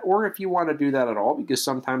do that, or if you want to do that at all, because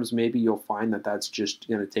sometimes maybe you'll find that that's just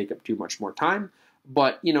going to take up too much more time.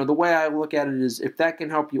 But, the way I look at it is if that can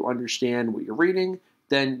help you understand what you're reading,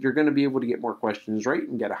 then you're going to be able to get more questions right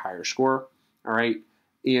and get a higher score, all right?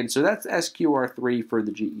 And so that's SQR3 for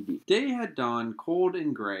the GED. Day had dawned cold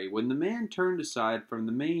and gray when the man turned aside from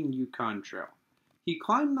the main Yukon Trail. He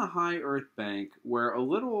climbed the high earth bank where a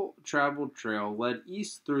little traveled trail led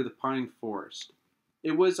east through the pine forest.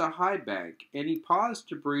 It was a high bank, and he paused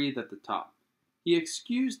to breathe at the top. He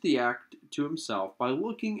excused the act to himself by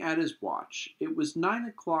looking at his watch. It was 9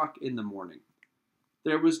 o'clock in the morning.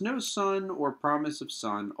 There was no sun or promise of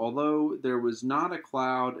sun, although there was not a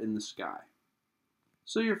cloud in the sky.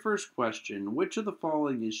 So your first question, which of the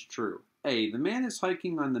following is true? A, the man is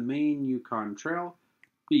hiking on the main Yukon Trail.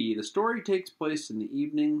 B, the story takes place in the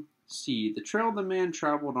evening. C, the trail the man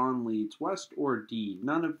traveled on leads west. Or D,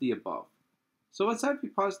 none of the above. So let's have you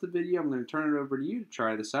pause the video. I'm going to turn it over to you to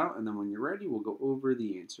try this out, and then when you're ready, we'll go over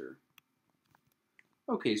the answer.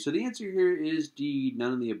 Okay, so the answer here is D,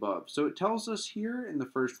 none of the above. So it tells us here in the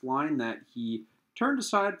first line that he turned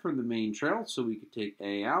aside from the main trail, so we could take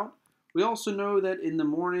A out. We also know that in the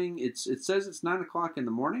morning, it says it's 9 o'clock in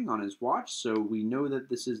the morning on his watch, so we know that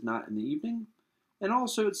this is not in the evening. And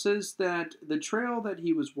also it says that the trail that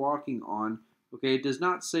he was walking on, okay, it does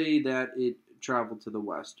not say that it traveled to the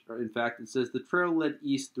west. Or in fact, it says the trail led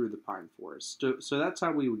east through the pine forest. So that's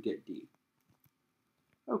how we would get D.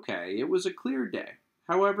 Okay, it was a clear day.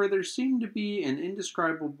 However, there seemed to be an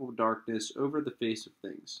indescribable darkness over the face of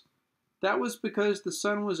things. That was because the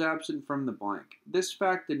sun was absent from the blank. This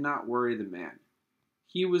fact did not worry the man.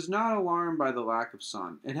 He was not alarmed by the lack of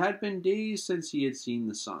sun. It had been days since he had seen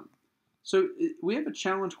the sun. So we have a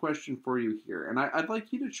challenge question for you here, and I'd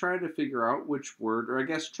like you to try to figure out which word, or I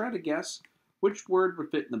guess try to guess which word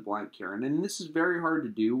would fit in the blank here. And this is very hard to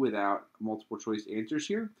do without multiple choice answers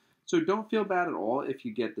here. So don't feel bad at all if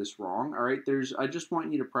you get this wrong. All right, I just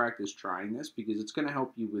want you to practice trying this because it's going to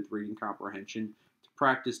help you with reading comprehension.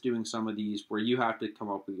 Practice doing some of these where you have to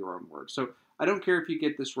come up with your own words. So I don't care if you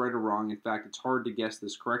get this right or wrong. In fact, it's hard to guess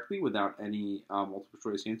this correctly without any multiple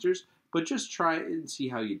choice answers, but just try it and see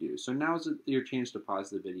how you do. So now's your chance to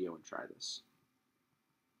pause the video and try this.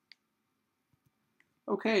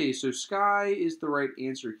 Okay, so sky is the right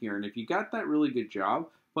answer here, and if you got that, really good job.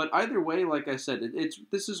 But either way, like I said,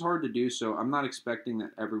 this is hard to do, so I'm not expecting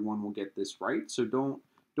that everyone will get this right. So don't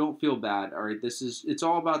feel bad. All right, it's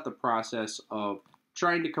all about the process of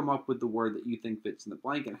trying to come up with the word that you think fits in the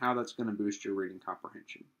blank and how that's going to boost your reading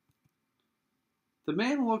comprehension. The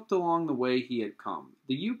man looked along the way he had come.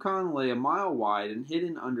 The Yukon lay a mile wide and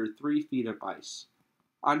hidden under 3 feet of ice.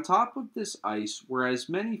 On top of this ice were as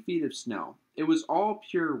many feet of snow. It was all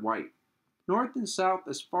pure white, north and south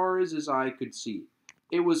as far as his eye could see.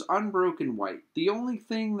 It was unbroken white. The only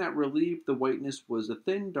thing that relieved the whiteness was a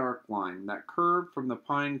thin dark line that curved from the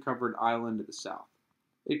pine-covered island to the south.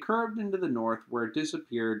 It curved into the north where it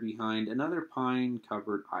disappeared behind another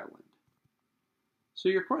pine-covered island. So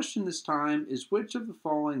your question this time is which of the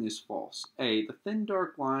following is false? A, the thin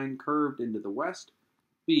dark line curved into the west.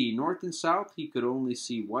 B, north and south he could only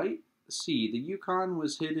see white. C, the Yukon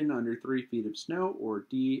was hidden under 3 feet of snow. Or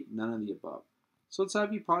D, none of the above. So let's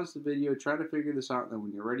have you pause the video, try to figure this out, and then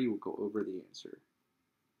when you're ready, we'll go over the answer.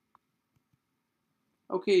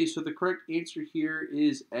 Okay, so the correct answer here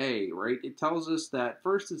is A, right? It tells us that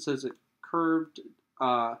first it says it curved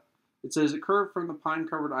from the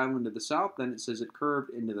pine-covered island to the south, then it says it curved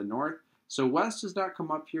into the north. So west does not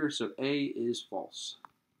come up here, so A is false.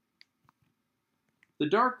 The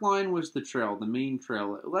dark line was the trail, the main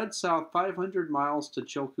trail. It led south 500 miles to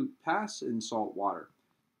Chilkoot Pass in salt water.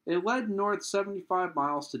 It led north 75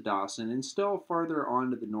 miles to Dawson, and still farther on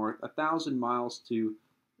to the north, 1,000 miles to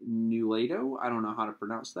Nulato, I don't know how to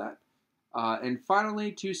pronounce that, and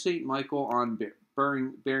finally to St. Michael on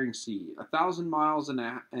Bering Sea, 1,000 miles and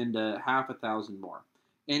a half 1,000 more.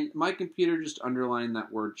 And my computer just underlined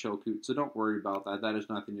that word Chilkoot, so don't worry about that. That has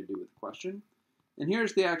nothing to do with the question. And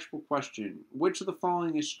here's the actual question. Which of the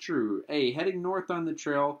following is true? A, heading north on the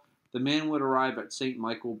trail, the man would arrive at St.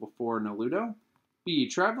 Michael before Nulato. B,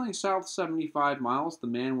 traveling south 75 miles, the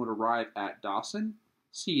man would arrive at Dawson.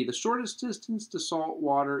 C, the shortest distance to salt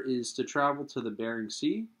water is to travel to the Bering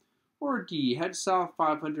Sea. Or D, head south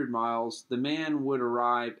 500 miles, the man would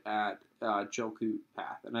arrive at Chilkoot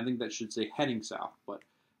Path. And I think that should say heading south. But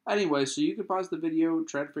anyway, so you can pause the video,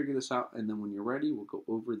 try to figure this out, and then when you're ready, we'll go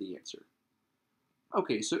over the answer.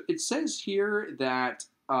 Okay, so it says here that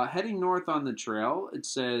heading north on the trail, it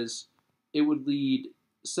says it would lead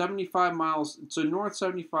 75 miles, so north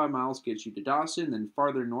 75 miles gets you to Dawson, then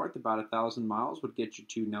farther north, about 1,000 miles, would get you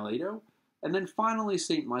to Nulato, and then finally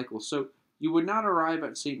St. Michael. So you would not arrive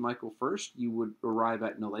at St. Michael first, you would arrive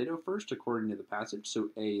at Nulato first, according to the passage, so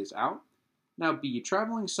A is out. Now B,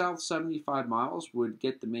 traveling south 75 miles would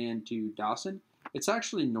get the man to Dawson. It's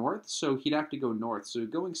actually north, so he'd have to go north. So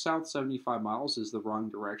going south 75 miles is the wrong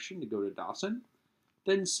direction to go to Dawson.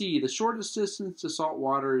 Then C, the shortest distance to salt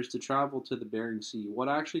water is to travel to the Bering Sea. What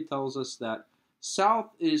actually tells us that south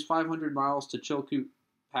is 500 miles to Chilkoot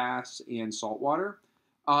Pass and saltwater.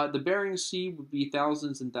 The Bering Sea would be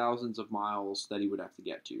thousands and thousands of miles that he would have to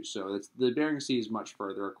get to. So the Bering Sea is much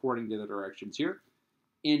further according to the directions here.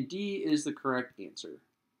 And D is the correct answer.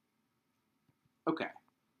 Okay.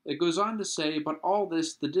 It goes on to say, but all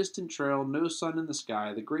this, the distant trail, no sun in the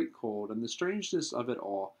sky, the great cold, and the strangeness of it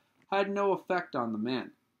all, had no effect on the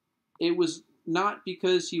man. It was not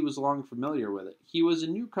because he was long familiar with it. He was a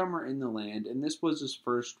newcomer in the land, and this was his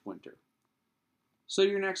first winter. So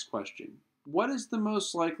your next question. What is the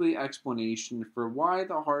most likely explanation for why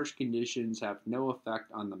the harsh conditions have no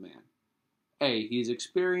effect on the man? A, he is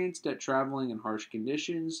experienced at traveling in harsh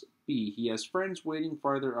conditions. B, he has friends waiting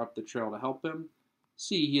farther up the trail to help him.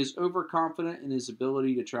 C, he is overconfident in his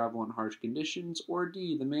ability to travel in harsh conditions. Or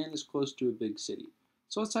D, the man is close to a big city.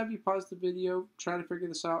 So let's have you pause the video, try to figure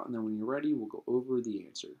this out, and then when you're ready, we'll go over the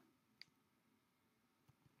answer.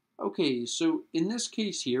 Okay, so in this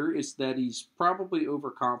case here, it's that he's probably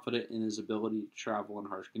overconfident in his ability to travel in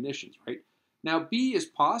harsh conditions, right? Now, B is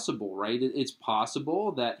possible, right? It's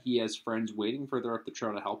possible that he has friends waiting further up the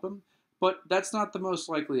trail to help him, but that's not the most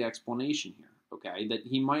likely explanation here, okay? That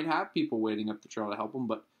he might have people waiting up the trail to help him,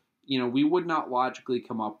 but, you know, we would not logically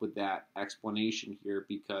come up with that explanation here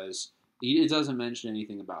because it doesn't mention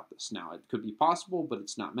anything about this. Now, it could be possible, but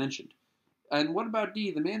it's not mentioned. And what about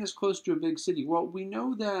D? The man is close to a big city. Well, we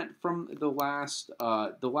know that from the last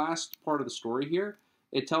part of the story here.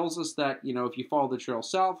 It tells us that, you know, if you follow the trail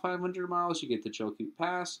south 500 miles, you get to Chilkoot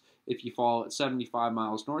Pass. If you follow it 75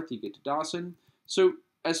 miles north, you get to Dawson. So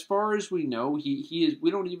as far as we know,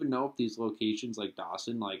 we don't even know if these locations like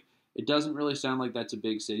Dawson, like, it doesn't really sound like that's a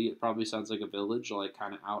big city. It probably sounds like a village, like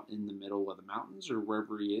kind of out in the middle of the mountains or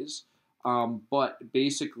wherever he is. But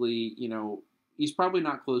basically, you know, he's probably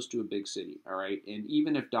not close to a big city, all right? And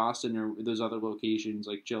even if Dawson or those other locations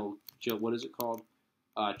like what is it called?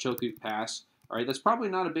 Chilkoot Pass, all right, that's probably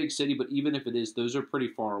not a big city, but even if it is, those are pretty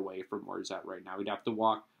far away from where he's at right now. He'd have to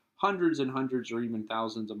walk hundreds and hundreds or even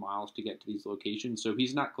thousands of miles to get to these locations, so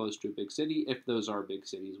he's not close to a big city, if those are big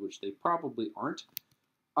cities, which they probably aren't.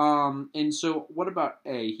 And so what about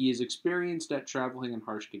A? He is experienced at traveling in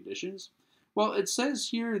harsh conditions. Well, it says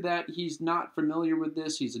here that he's not familiar with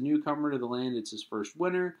this. He's a newcomer to the land. It's his first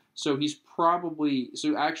winter. So he's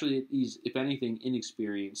actually, he's, if anything,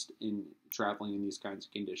 inexperienced in traveling in these kinds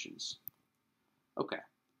of conditions. Okay.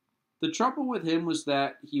 The trouble with him was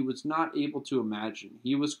that he was not able to imagine.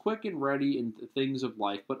 He was quick and ready in the things of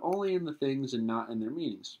life, but only in the things and not in their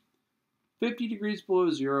meanings. 50 degrees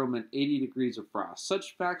below zero meant 80 degrees of frost.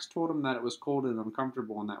 Such facts told him that it was cold and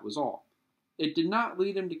uncomfortable, and that was all. It did not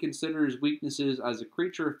lead him to consider his weaknesses as a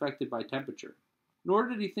creature affected by temperature, nor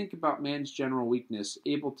did he think about man's general weakness,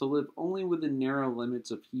 able to live only within narrow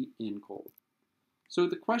limits of heat and cold. So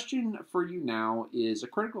the question for you now is a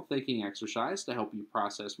critical thinking exercise to help you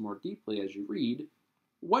process more deeply as you read.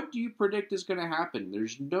 What do you predict is going to happen?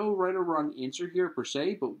 There's no right or wrong answer here per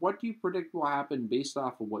se, but what do you predict will happen based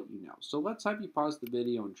off of what you know? So let's have you pause the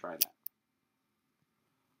video and try that.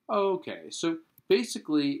 Okay, so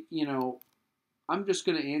basically, I'm just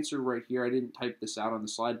going to answer right here. I didn't type this out on the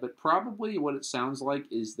slide, but probably what it sounds like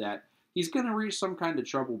is that he's going to reach some kind of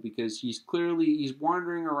trouble because he's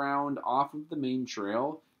wandering around off of the main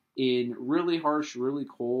trail in really harsh, really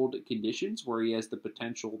cold conditions where he has the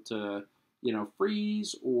potential to,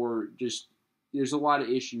 freeze or just, there's a lot of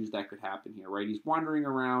issues that could happen here, right? He's wandering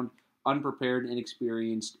around unprepared,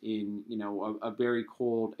 inexperienced in, a very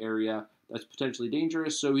cold area that's potentially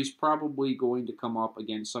dangerous. So he's probably going to come up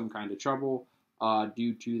against some kind of trouble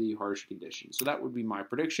due to the harsh conditions. So that would be my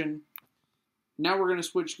prediction. Now we're going to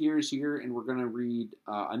switch gears here and we're going to read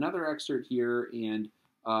another excerpt here. And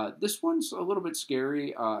this one's a little bit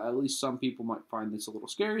scary. At least some people might find this a little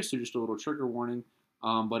scary, so just a little trigger warning.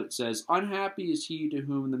 But it says, "Unhappy is he to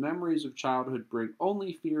whom the memories of childhood bring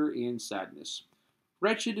only fear and sadness.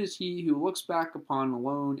 Wretched is he who looks back upon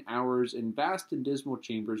lone hours in vast and dismal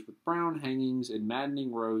chambers with brown hangings and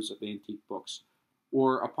maddening rows of antique books,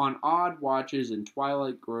 or upon odd watches in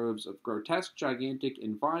twilight groves of grotesque, gigantic,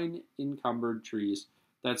 and vine-encumbered trees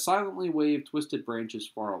that silently wave twisted branches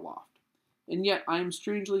far aloft. And yet I am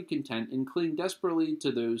strangely content and cling desperately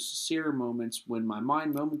to those sere moments when my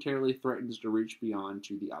mind momentarily threatens to reach beyond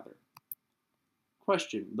to the other."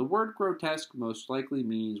 Question. The word grotesque most likely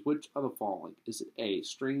means which of the following? Is it A,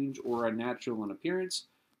 strange or unnatural in appearance,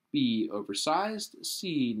 B, oversized,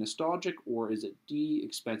 C, nostalgic, or is it D,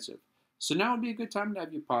 expensive? So now would be a good time to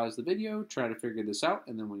have you pause the video, try to figure this out,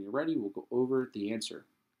 and then when you're ready, we'll go over the answer.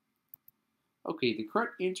 Okay, the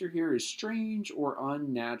correct answer here is strange or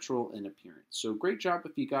unnatural in appearance. So great job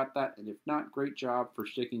if you got that, and if not, great job for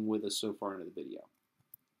sticking with us so far into the video.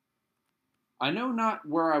 I know not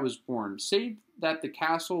where I was born, save that the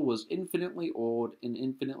castle was infinitely old and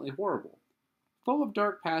infinitely horrible, full of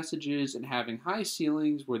dark passages and having high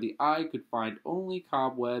ceilings where the eye could find only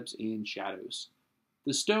cobwebs and shadows.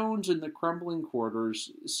 The stones in the crumbling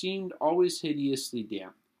corridors seemed always hideously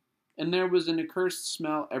damp, and there was an accursed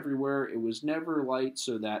smell everywhere. It was never light,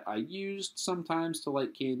 so that I used sometimes to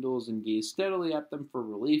light candles and gaze steadily at them for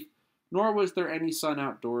relief, nor was there any sun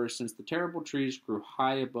outdoors, since the terrible trees grew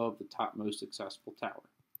high above the topmost accessible tower.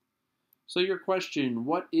 So your question,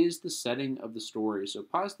 what is the setting of the story? So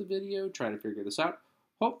pause the video, try to figure this out.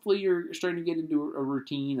 Hopefully you're starting to get into a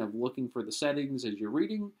routine of looking for the settings as you're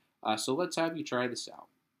reading. So let's have you try this out.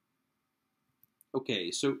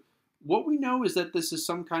 Okay, so what we know is that this is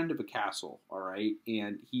some kind of a castle, all right?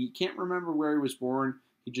 And he can't remember where he was born.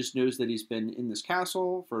 He just knows that he's been in this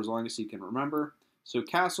castle for as long as he can remember. So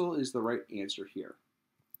castle is the right answer here.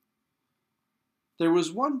 There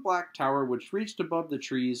was one black tower which reached above the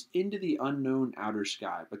trees into the unknown outer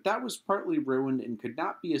sky, but that was partly ruined and could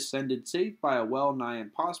not be ascended save by a well-nigh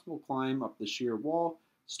impossible climb up the sheer wall,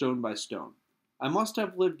 stone by stone. I must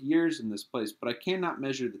have lived years in this place, but I cannot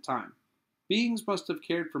measure the time. Beings must have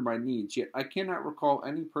cared for my needs, yet I cannot recall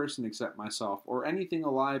any person except myself, or anything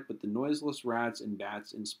alive but the noiseless rats and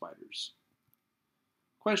bats and spiders.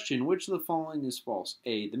 Question, which of the following is false?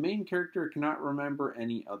 A, the main character cannot remember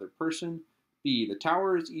any other person. B, the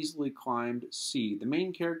tower is easily climbed. C, the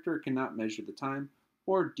main character cannot measure the time.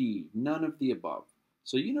 Or D, none of the above.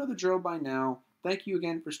 So you know the drill by now. Thank you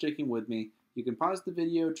again for sticking with me. You can pause the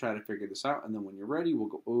video, try to figure this out, and then when you're ready, we'll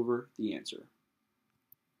go over the answer.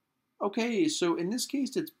 Okay, so in this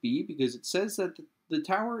case it's B because it says that the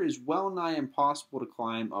tower is well nigh impossible to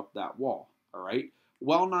climb up that wall, all right?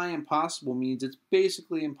 Well nigh impossible means it's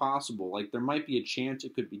basically impossible. Like there might be a chance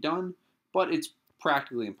it could be done, but it's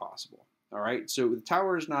practically impossible, all right? So the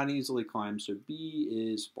tower is not easily climbed, so B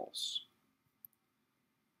is false.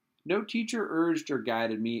 No teacher urged or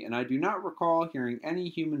guided me, and I do not recall hearing any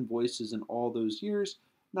human voices in all those years,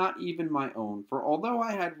 not even my own, for although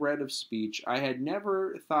I had read of speech, I had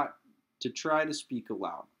never thought to try to speak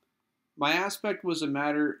aloud. My aspect was a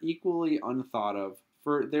matter equally unthought of,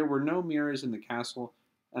 for there were no mirrors in the castle,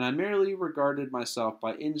 and I merely regarded myself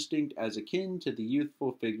by instinct as akin to the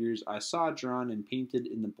youthful figures I saw drawn and painted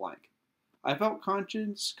in the blank. I felt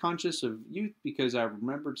conscious of youth because I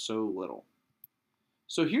remembered so little.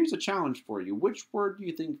 So here's a challenge for you. Which word do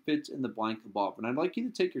you think fits in the blank above? And I'd like you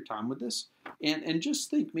to take your time with this and just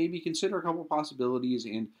think, maybe consider a couple possibilities.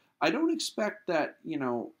 And I don't expect that,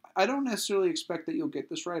 I don't necessarily expect that you'll get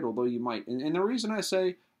this right, although you might. And the reason I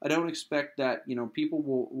say I don't expect that, people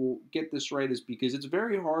will get this right is because it's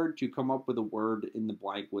very hard to come up with a word in the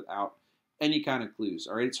blank without any kind of clues,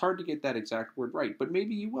 all right? It's hard to get that exact word right, but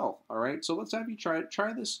maybe you will, all right? So let's have you try it.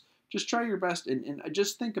 Try this. Just try your best and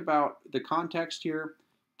just think about the context here.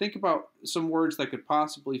 think about some words that could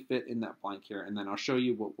possibly fit in that blank here, and then I'll show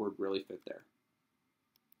you what word really fit there.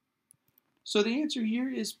 So the answer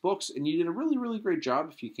here is books, and you did a really, really great job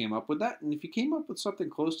if you came up with that. And if you came up with something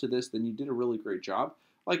close to this, then you did a really great job.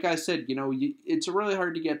 Like I said, it's really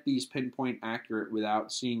hard to get these pinpoint accurate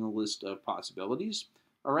without seeing a list of possibilities.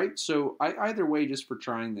 All right, so either way, just for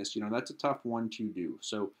trying this, that's a tough one to do.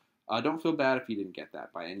 So don't feel bad if you didn't get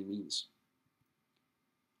that by any means.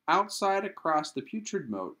 Outside across the putrid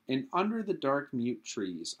moat and under the dark mute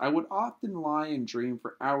trees, I would often lie and dream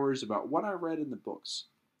for hours about what I read in the books,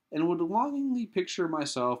 and would longingly picture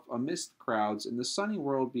myself amidst the crowds in the sunny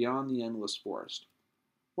world beyond the endless forest.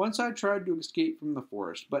 Once I tried to escape from the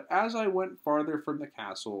forest, but as I went farther from the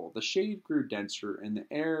castle, the shade grew denser and the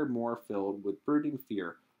air more filled with brooding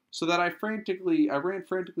fear, so that I ran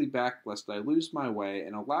frantically back lest I lose my way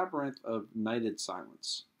in a labyrinth of nighted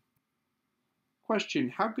silence. Question: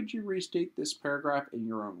 how could you restate this paragraph in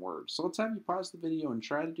your own words? So let's have you pause the video and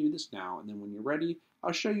try to do this now, and then when you're ready,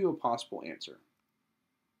 I'll show you a possible answer.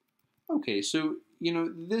 Okay, so,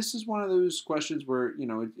 this is one of those questions where,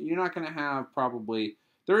 you're not going to have probably,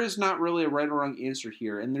 there is not really a right or wrong answer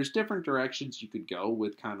here, and there's different directions you could go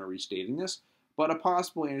with kind of restating this, but a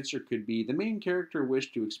possible answer could be, the main character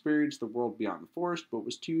wished to experience the world beyond the forest, but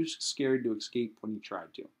was too scared to escape when he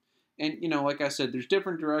tried to. And, like I said, there's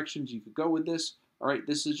different directions you could go with this. All right,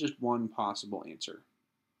 this is just one possible answer.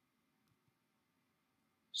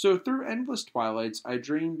 So through endless twilights I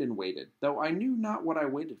dreamed and waited, though I knew not what I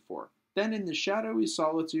waited for. Then in the shadowy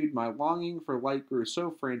solitude my longing for light grew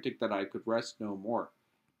so frantic that I could rest no more.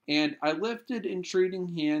 And I lifted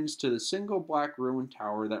entreating hands to the single black ruined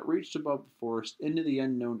tower that reached above the forest into the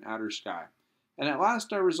unknown outer sky. And at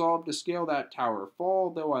last I resolved to scale that tower, fall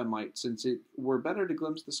though I might, since it were better to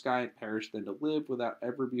glimpse the sky and perish than to live without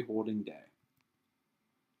ever beholding day.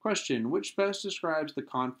 Question: which best describes the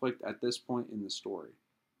conflict at this point in the story?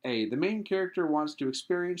 A. The main character wants to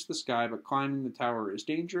experience the sky, but climbing the tower is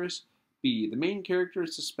dangerous. B. The main character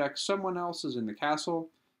suspects someone else is in the castle.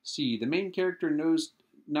 C. The main character knows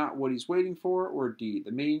not what he's waiting for. Or D.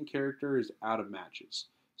 The main character is out of matches.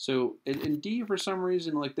 So in D, for some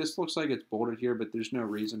reason, like this looks like it's bolded here, but there's no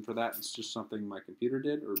reason for that. It's just something my computer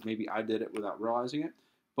did, or maybe I did it without realizing it.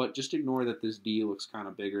 But just ignore that this D looks kind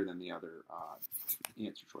of bigger than the other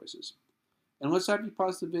answer choices. And let's have you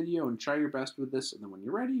pause the video and try your best with this, and then when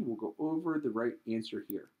you're ready, we'll go over the right answer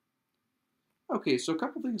here. Okay, so a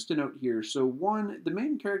couple things to note here. So one, the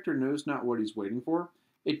main character knows not what he's waiting for.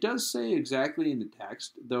 It does say exactly in the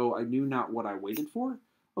text, though I knew not what I waited for.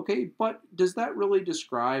 Okay, but does that really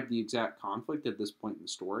describe the exact conflict at this point in the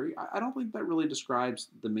story? I don't think that really describes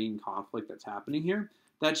the main conflict that's happening here.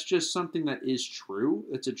 That's just something that is true.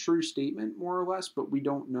 It's a true statement, more or less, but we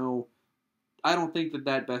don't know. I don't think that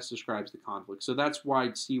that best describes the conflict. So that's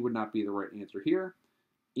why C would not be the right answer here.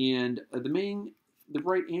 And the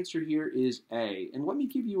right answer here is A. And let me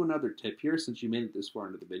give you another tip here since you made it this far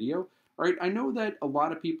into the video. All right, I know that a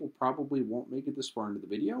lot of people probably won't make it this far into the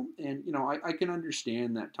video, and I can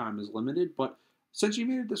understand that time is limited, but since you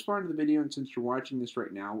made it this far into the video and since you're watching this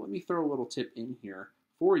right now, let me throw a little tip in here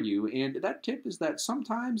for you. And that tip is that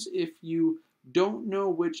sometimes if you don't know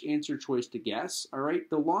which answer choice to guess, all right,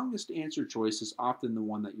 the longest answer choice is often the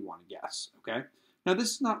one that you want to guess, okay? Now,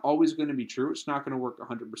 this is not always going to be true. It's not going to work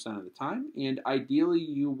 100% of the time, and ideally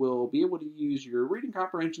you will be able to use your reading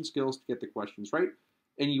comprehension skills to get the questions right,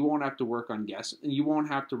 and you won't have to work on guessing, and you won't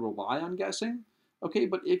have to rely on guessing, okay?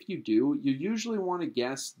 But if you do, you usually want to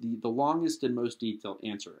guess the longest and most detailed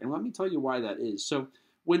answer, and let me tell you why that is. So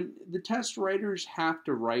when the test writers have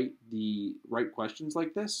to write the right questions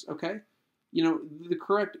like this, okay, the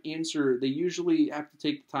correct answer, they usually have to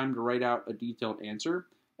take the time to write out a detailed answer,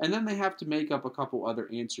 and then they have to make up a couple other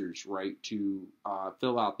answers, right, to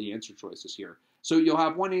fill out the answer choices here. So you'll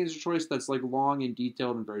have one answer choice that's like long and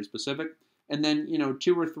detailed and very specific, and then,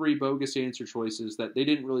 2 or 3 bogus answer choices that they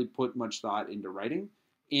didn't really put much thought into writing,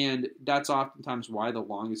 and that's oftentimes why the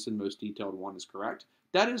longest and most detailed one is correct.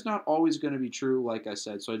 That is not always going to be true, like I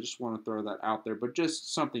said, so I just want to throw that out there, but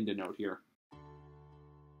just something to note here.